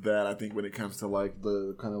 is that I think when it comes to like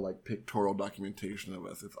the kind of like pictorial documentation of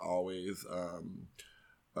us, it's always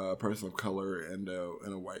a person of color and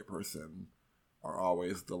a white person are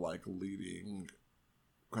always the like leading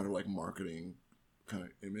kind of like marketing kind of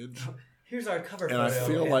image. Here's our cover and photo. I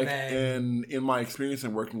feel like then in my experience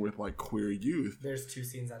in working with like queer youth, there's 2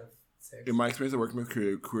 scenes out of 6. in my experience of working with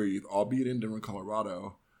queer youth, albeit in Denver,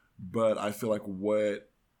 Colorado, but I feel like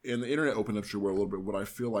and the internet opened up your world a little bit, what I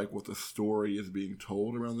feel like what the story is being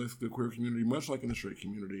told around the queer community, much like in the straight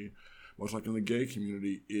community, much like in the gay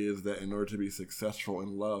community, is that in order to be successful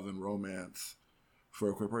in love and romance for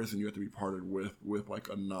a queer person, you have to be partnered with like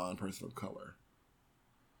a non-person of color.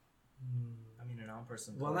 I mean, a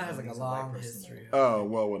non-person. Well, that has like a is long white person, history. Oh,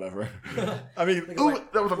 well, whatever. I mean, Like, ooh,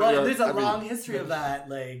 that was well, there's a long history of that.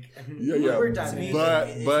 Like, Yeah. we're diving into But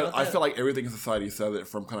it. but I feel like everything in society says it,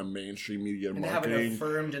 from kind of mainstream media and And to have it marketing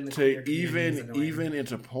affirmed in the queer to community is annoying. even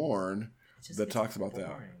into porn that it's talks about that.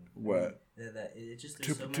 boring. What? That it just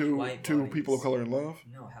Two, there's so many two, white two bodies. people of color in love?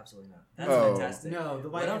 No, absolutely not. That's Oh. fantastic. No, the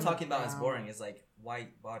white what I'm and talking about is brown. boring. Is like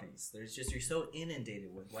white bodies. There's just you're so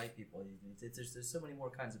inundated with white people. There's so many more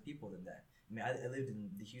kinds of people than that. I mean, I lived in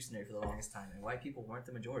the Houston area for the longest time, and white people weren't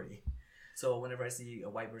the majority. So whenever I see a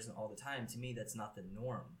white person all the time, to me that's not the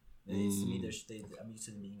norm. It's, to me, I'm used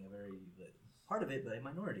to them being a very part of it, but a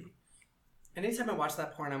minority. Anytime I watch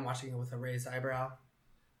that porn, I'm watching it with a raised eyebrow.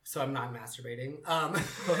 So I'm not masturbating.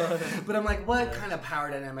 But I'm like, what kind of power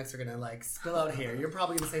dynamics are gonna like spill out here? You're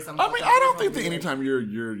probably gonna say something. I mean, like I don't You're think that probably anytime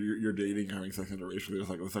you're dating, having sex interracially, it's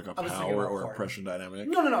like a I was thinking power about or porn. oppression dynamic.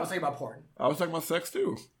 No, I was talking about porn. I was talking about sex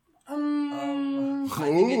too. I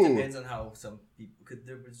think it depends on how some people.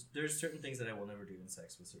 There's certain things that I will never do in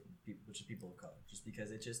sex with certain people, which are people of color, just because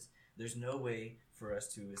there's no way for us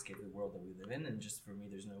to escape the world that we live in, and just for me,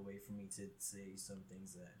 there's no way for me to say some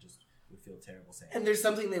things that I just would feel terrible saying. And there's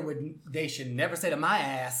something they should never say to my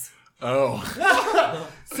ass. Oh.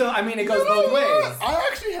 So I mean, it goes both ways. I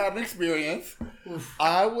actually had an experience.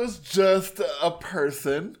 I was just a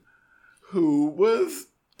person who was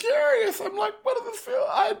curious. I'm like, what does this feel?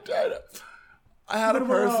 I had a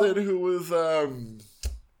person who was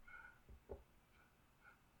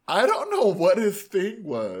I don't know what his thing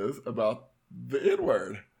was about the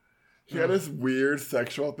N-word. He had this weird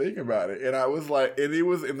sexual thing about it. And I was like, and he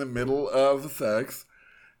was in the middle of the sex.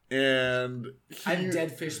 And I'm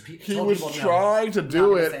dead fish. he was trying to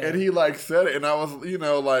do it, and he like said it, and I was,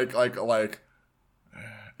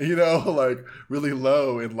 like really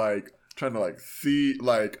low and like trying to like see,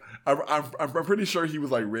 like I'm pretty sure he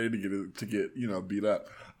was like ready to get beat up,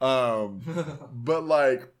 but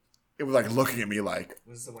like it was like looking at me like,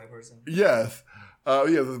 was this a white person? Yes,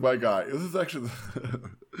 this is my guy. This is actually.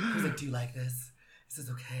 He was like, "Do you like this? Is this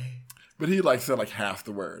okay?" But he like said like half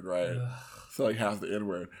the word, right? Ugh. So like half the N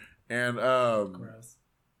word, and Gross.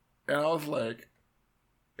 and I was like,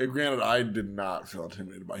 and granted, I did not feel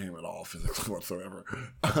intimidated by him at all physically whatsoever.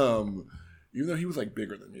 Even though he was like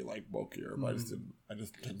bigger than me, like bulkier, but I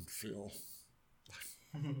just didn't feel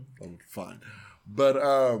fine. But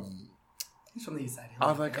He's from the east side. I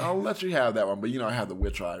was like, I'll let you have that one, but I had the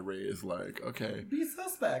witch eye raised, like, okay. Be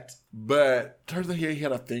suspect. But turns out he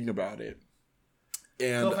had a thing about it.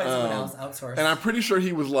 And, Go find someone else, outsource. And I'm pretty sure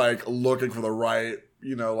he was like looking for the right,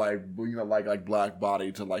 like black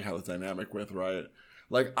body to like have this dynamic with, right?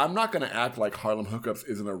 Like, I'm not gonna act like Harlem Hookups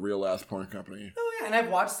isn't a real ass porn company. Oh yeah, and I've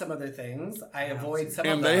watched some other things. I avoid some of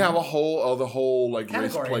them. And they have the whole like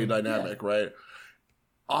Category. race play dynamic, right?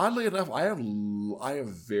 Oddly enough, I have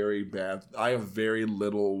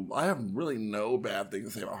really no bad things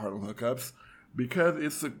to say about Harlem Hookups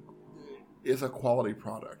because it's a quality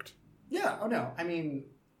product. Yeah. Oh no. I mean,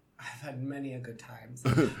 I've had many a good times,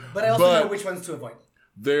 but I also know which ones to avoid.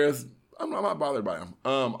 I'm not bothered by them.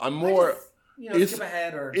 I'm more. Skip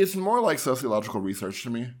ahead or. It's more like sociological research to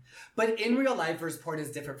me. But in real life, versus porn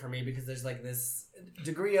is different for me because there's like this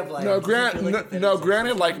degree of like.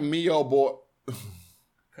 Granted, like me, oh boy.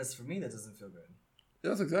 Because for me, that doesn't feel good.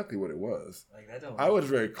 That's exactly what it was. Like I don't. I was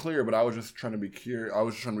very clear, but I was just trying to be curious. I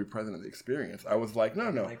was just trying to be present in the experience. I was like, no.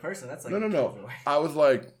 Like person, that's like no. I was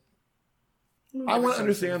like, I want to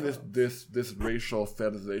understand this racial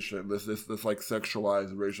fetishization, this like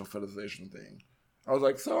sexualized racial fetishization thing. I was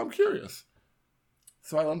like, so I'm curious.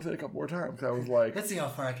 So I went to it a couple more times. I was like, let's see how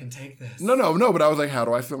far I can take this. No. But I was like, how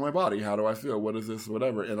do I feel my body? How do I feel? What is this?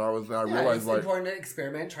 Whatever. And I realized it's like, important to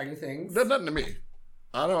experiment, try new things. that's nothing to me.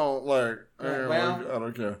 I don't like. Well, I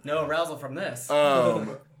don't care. No arousal from this.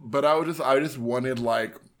 But I just wanted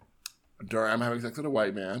like, during I'm having sex with a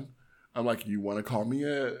white man. I'm like, you want to call me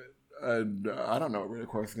a I don't know. Of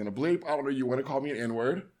course, it's gonna bleep. I don't know. You want to call me an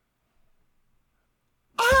N-word?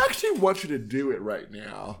 I actually want you to do it right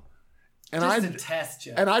now, and just to test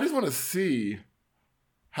you. And I just want to see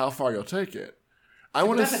how far you'll take it. I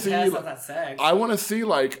want to see. I want to see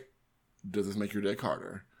like, does this make your dick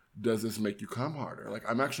harder? Does this make you come harder? Like,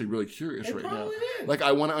 I'm actually really curious right now. Did. Like,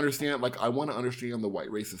 I want to understand. Like, I want to understand the white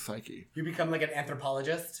racist psyche. You become like an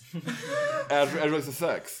anthropologist. as relates to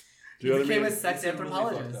sex. Do you know what I mean? Became a sex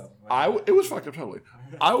anthropologist. It was fucked up totally.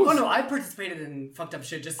 I participated in fucked up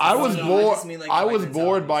shit. I was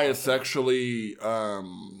bored by it sexually,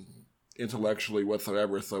 intellectually,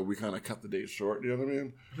 whatsoever. So we kind of cut the date short. You know what I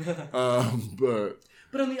mean?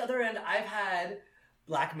 But on the other end, I've had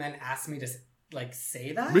black men ask me to like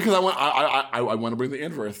say that Because I want to bring the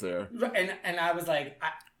inverse there. and I was like,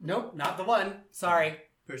 nope, not the one. Sorry,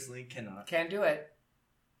 Personally, cannot. can't do it.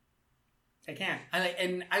 I can't.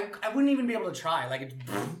 I wouldn't even be able to try. Like it's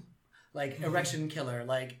like erection killer.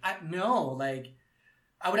 Like no. Like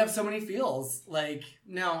I would have so many feels. Like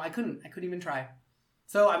no, I couldn't even try.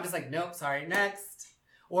 So I'm just like, nope, sorry, next.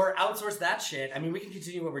 Or outsource that shit. I mean, we can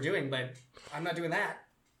continue what we're doing, but I'm not doing that.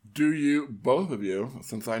 Do you, both of you,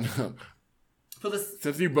 since I know,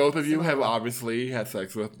 since you both of you have obviously had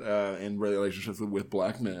sex with, in relationships with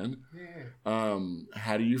black men,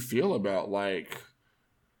 how do you feel about, like,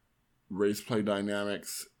 race play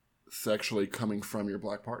dynamics sexually coming from your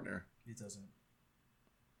black partner? It doesn't.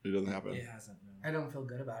 It doesn't happen? It hasn't, no. I don't feel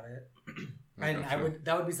good about it. And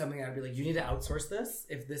that would be something I'd be like, you need to outsource this.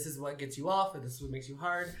 If this is what gets you off, if this is what makes you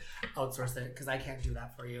hard, outsource it, because I can't do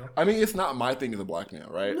that for you. I mean, it's not my thing as a black man,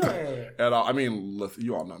 right? No, yeah. At all. I mean, listen,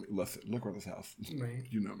 you all know me. Listen, look around this house. Right.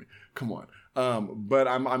 You know me. Come on. But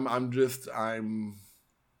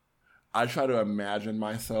I try to imagine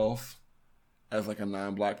myself as like a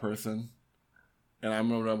non-black person, and I'm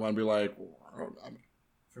gonna want to be like,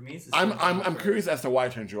 for me, it's I'm curious as to why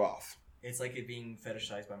it turns you off. It's like it being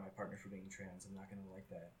fetishized by my partner for being trans. I'm not gonna like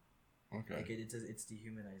that. Okay. Like it's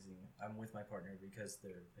dehumanizing. I'm with my partner because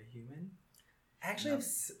they're a human. Actually, No.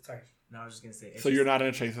 Sorry. No, I was just gonna say. So you're not in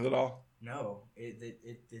a chase with it all? No,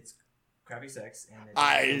 it's crappy sex and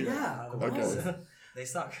Okay. They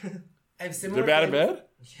suck. I have similar. They're bad in bed?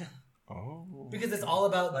 Yeah. Oh. Because it's all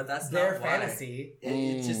about But that's their not why. fantasy.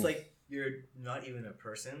 It's just like you're not even a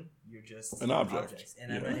person. You're just An object.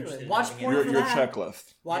 And I'm not Yeah. interested in Watch having porn it. for Your that.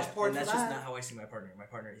 checklist. Watch Yeah, porn and for that's that. just not how I see my partner. My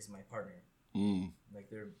partner is my partner. Mm. Like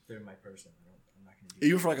they're my person. I'm not gonna do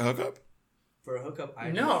Even for like a hookup? for a hookup.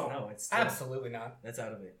 No, it's absolutely not. That's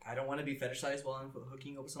out of it. I don't want to be fetishized while I'm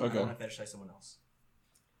hooking up with someone. Okay. I want to fetishize someone else.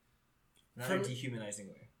 Not in a dehumanizing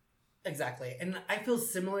way. Exactly. And I feel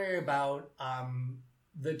similar about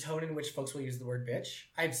the tone in which folks will use the word bitch.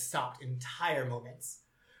 I've stopped entire moments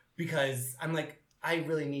because I'm like, I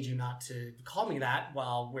really need you not to call me that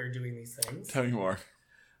while we're doing these things. Tell me more.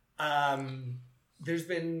 There's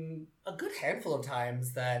been a good handful of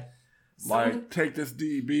times that Like, take this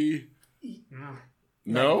DB.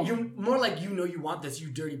 No? Like, you're more like, you want this, you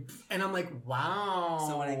dirty. And I'm like, wow.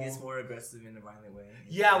 So when it gets more aggressive in a violent way.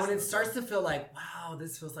 Yeah, when it starts to feel like, wow,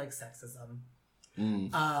 this feels like sexism.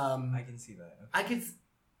 I can see that. Okay. I could,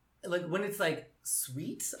 like, when it's like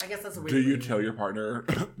sweet, I guess that's a way. Do you tell your partner,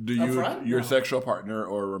 Upfront? your No. sexual partner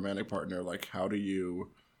or romantic partner, like, how do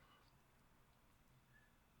you...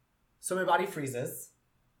 So my body freezes,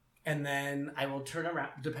 and then I will turn around,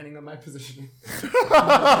 depending on my positioning.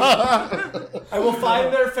 I will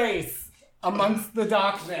find their face amongst the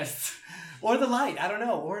darkness. Or the light, I don't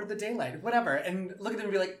know, or the daylight, whatever. And look at them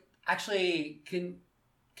and be like, actually, can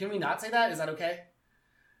we not say that? Is that okay?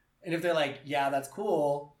 And if they're like, yeah, that's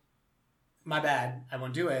cool, my bad, I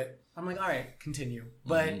won't do it. I'm like, all right, continue.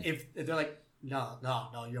 But if they're like, no,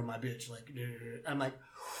 you're my bitch, like, I'm like,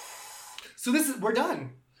 so we're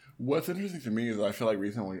done. What's interesting to me is I feel like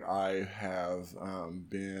recently I have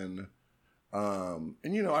been, and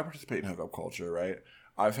I participate in hookup culture, right?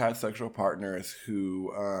 I've had sexual partners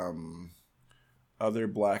who, other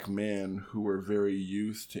black men who were very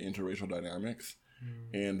used to interracial dynamics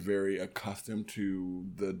and very accustomed to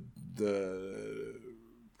the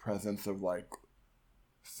presence of like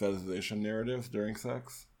fetishization narratives during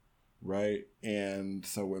sex. Right? And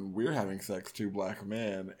so when we're having sex, two black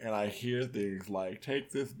men, and I hear things like,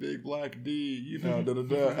 take this big black D,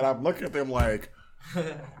 da-da-da, and I'm looking at them like,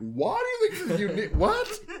 why do you think this is unique? What?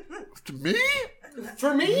 To me?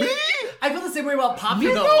 For me? I feel the same way about Poppy,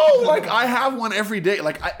 though. No, like, I have one every day.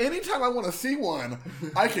 Like, anytime I want to see one,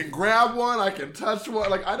 I can grab one, I can touch one.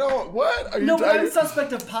 Like, I don't, what? Are you But I'm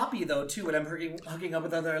suspect of Poppy, though, too, when I'm hooking up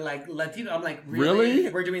with other, like, Latino. I'm like, really?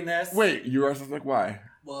 We're doing this? Wait, you are suspect? Why?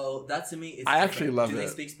 Well, that to me is I actually different. love Do it. they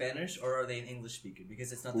speak Spanish or are they an English speaker?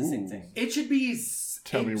 Because it's not the same thing. It should be...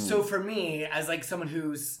 Tell me So more. for me, as, like, someone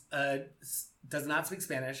who's does not speak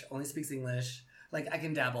Spanish, only speaks English, like, I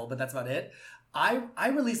can dabble, but that's about it. I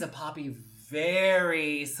release a Poppy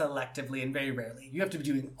very selectively and very rarely. You have to be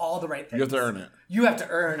doing all the right things. You have to earn it. You have to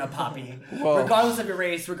earn a Poppy, regardless of your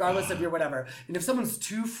race, regardless of your whatever. And if someone's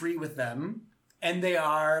too free with them, and they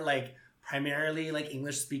are, like, primarily, like,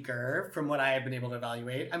 English speaker, from what I have been able to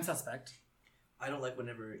evaluate, I'm suspect. I don't like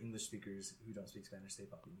whenever English speakers who don't speak Spanish say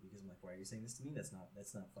Poppy because I'm like, why are you saying this to me? That's not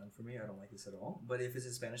fun for me. I don't like this at all. But if it's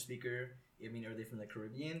a Spanish speaker, I mean, are they from the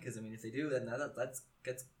Caribbean? Because I mean, if they do, then that's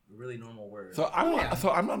a really normal word. So I'm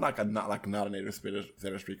not a native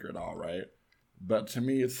Spanish speaker at all, right? But to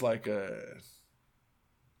me, it's like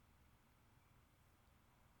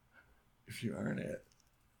if you earn it.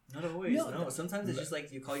 Not always. No. Sometimes it's just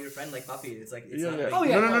like you call your friend like papi. It's like it's Yeah, not yeah. like, Oh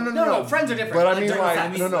yeah, no. Friends are different. But I mean, during like,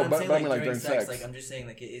 sex. no, but I'm but saying, I mean, like, during sex. Like I'm just saying,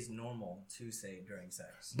 like it is normal to say during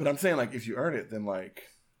sex. But I'm saying, like, if you earn it, then like.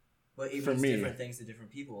 But even For it's me. different things to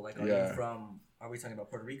different people. Like, are Yeah. you from? Are we talking about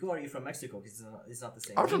Puerto Rico? Or are you from Mexico? Because it's not the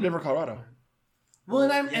same. I'm from Denver, Colorado. Well,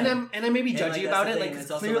 and Yeah. I may be And, judgy that's about the it. thing, Like, and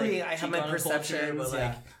it's also, clearly, like, I have my Chicano culture, perceptions. but like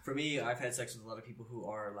Yeah. for me, I've had sex with a lot of people who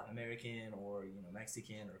are Latin American or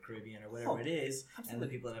Mexican or Caribbean or whatever it is, absolutely. and the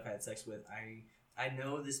people that I've had sex with, I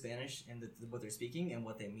know the Spanish and what they're speaking and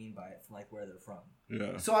what they mean by it from like where they're from.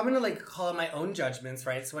 Yeah. So I'm gonna like call out my own judgments,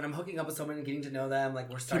 right? So when I'm hooking up with someone and getting to know them, like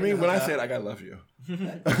we're To starting. me, to when I hook say it, up. I love you.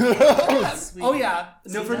 Oh yeah,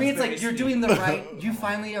 no. See, For me, it's that's like very you're sweet. doing the right. You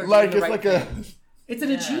finally are Like, doing the it's right like a. thing. It's an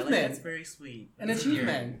Yeah, achievement. Like, that's very sweet. An That's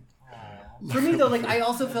achievement. Aw. For me though, like I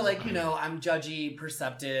also feel like I'm judgy,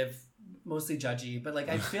 perceptive, mostly judgy, but like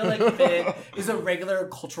I feel like if it is a regular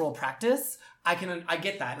cultural practice, I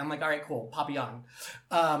get that, and I'm like, all right, cool, Papillon.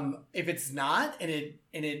 If it's not, and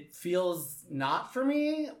it feels not for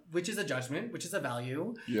me, which is a judgment, which is a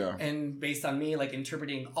value, Yeah. and based on me like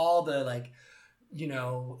interpreting all the like,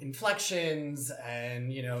 inflections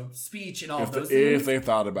and speech and all of those If things. they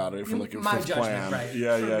thought about it, for like My it was judgment, planned. right.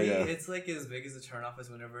 Yeah, For yeah, me, yeah. it's like as big as a turnoff as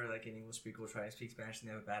whenever like an English speaker will try and speak Spanish and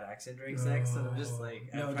they have a bad accent during sex, and I'm just like,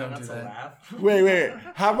 No, I'm trying don't not do to that. laugh. Wait.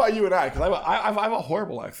 How about you and I? Because I have a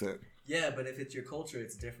horrible accent. Yeah, but if it's your culture,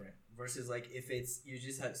 it's different. Versus like if it's you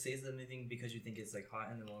just say something because you think it's like hot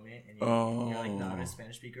in the moment and you're like not a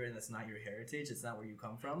Spanish speaker and that's not your heritage, it's not where you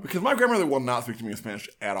come from. Because my grandmother will not speak to me in Spanish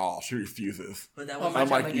at all. She refuses. But that Oh, was my I'm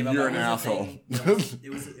child like, gave up you're on an it. asshole.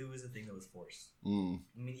 it was a thing that was forced. Mm.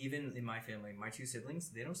 I mean, even in my family, my two siblings,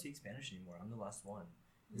 they don't speak Spanish anymore. I'm the last one.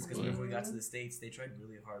 It's because whenever we got to the States, they tried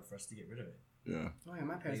really hard for us to get rid of it. Yeah. Oh yeah,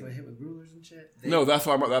 my parents were hit with rulers and shit. No, that's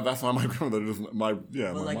why my grandmother doesn't. My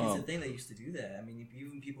But like, mom. it's a thing that used to do that. I mean,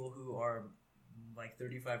 even people who are like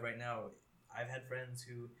 35 right now, I've had friends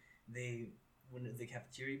who when the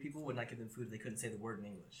cafeteria people would not give them food if they couldn't say the word in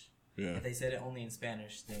English. Yeah. If they said it only in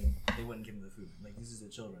Spanish, then they wouldn't give them the food. Like, these are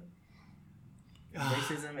the children.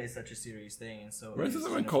 Racism is such a serious thing, and so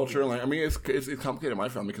Racism and culture, like I mean, it's complicated in my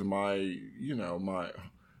family because my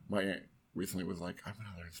aunt recently was like, I'm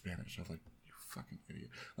gonna learn Spanish. I was like, you fucking idiot.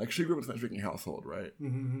 Like she grew up in a Spanish speaking household, right?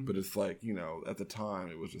 Mm-hmm. But it's like at the time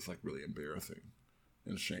it was just like really embarrassing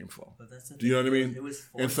and shameful. But that's the Do you know what I mean? It was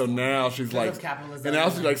And so now she's Because like, of capitalism. and now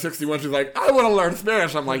she's like 61. She's like, I want to learn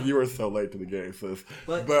Spanish. I'm like, you were so late to the game, sis.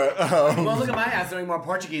 But- Well, look at my ass knowing more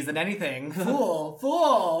Portuguese than anything.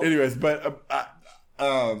 Fool. anyways, but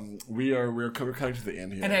we're cutting to the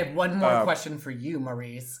end here. And I have one more question for you,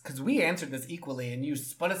 Maurice, because we answered this equally, and you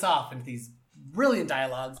spun us off into these brilliant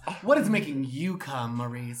dialogues. What is making you come,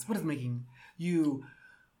 Maurice? What is making you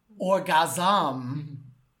orgasm?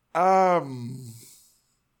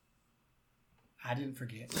 I didn't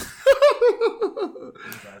forget.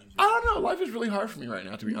 I don't know. Life is really hard for me right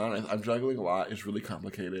now, to be honest. I'm juggling a lot. It's really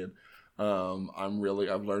complicated.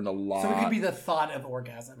 I've learned a lot. So it could be the thought of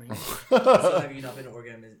orgasming. So have you not been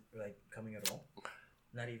like coming at all?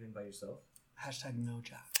 Not even by yourself? Hashtag no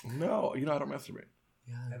Jack. No, I don't masturbate.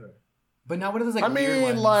 Yeah. Ever? But now what are those like I weird mean,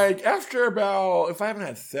 ones? like after about if I haven't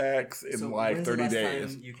had sex in So like when's 30 the last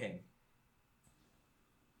days. time you came?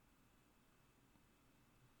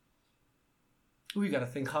 Ooh, you gotta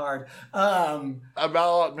think hard.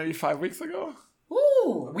 About maybe 5 weeks ago.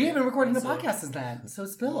 Ooh, we Okay. haven't been recording the So- podcast since then. So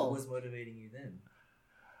spill. What was motivating you then?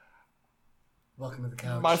 Welcome to the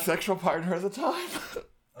couch. My sexual partner at the time.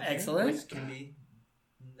 Okay, Excellent. Which can be.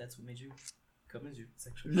 That's what made you come as you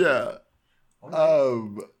sexual. Yeah.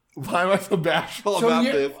 Alright. Why am I so bashful So about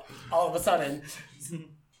you- this? all of a sudden.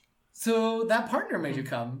 So that partner made you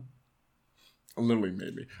come. Literally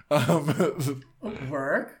made me.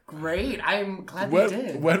 Work? Great. I'm glad they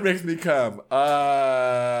did. What makes me come?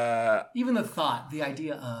 Even the thought, the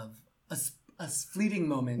idea of a fleeting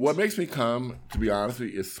moment. What makes me come, to be honest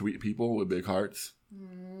with you, is sweet people with big hearts.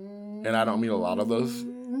 And I don't meet a lot of those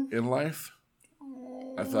in life.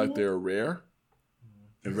 I feel like they're rare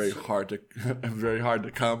and very hard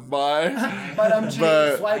to come by. But I'm But-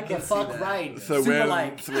 just swipe I the can see fuck that. right. So Super when,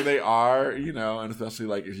 like. so when they are, and especially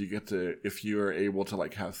like if you are able to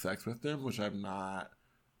like have sex with them, which I've not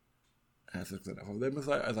had sex enough of them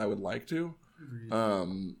as I would like to,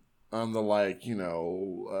 on the like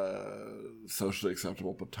socially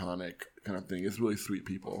acceptable platonic kind of thing, it's really sweet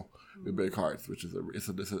people with big hearts, which is it's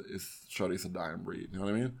a dying breed. You know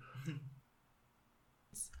what I mean?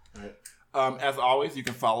 As always, you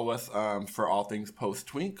can follow us for all things Post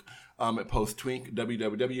Twink at Post Twink,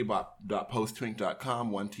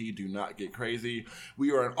 www.posttwink.com. 1T, do not get crazy.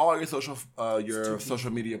 We are on all your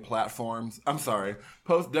social media platforms. I'm sorry.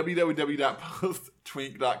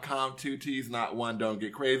 www.posttwink.com. 2 T's, not one. Don't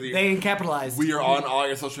get crazy. They ain't capitalized. We are on all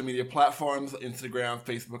your social media platforms, Instagram,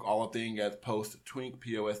 Facebook, all of things as Post Twink,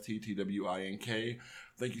 POSTTWINK.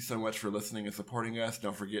 Thank you so much for listening and supporting us.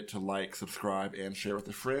 Don't forget to like, subscribe, and share with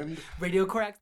a friend. Radio Correct.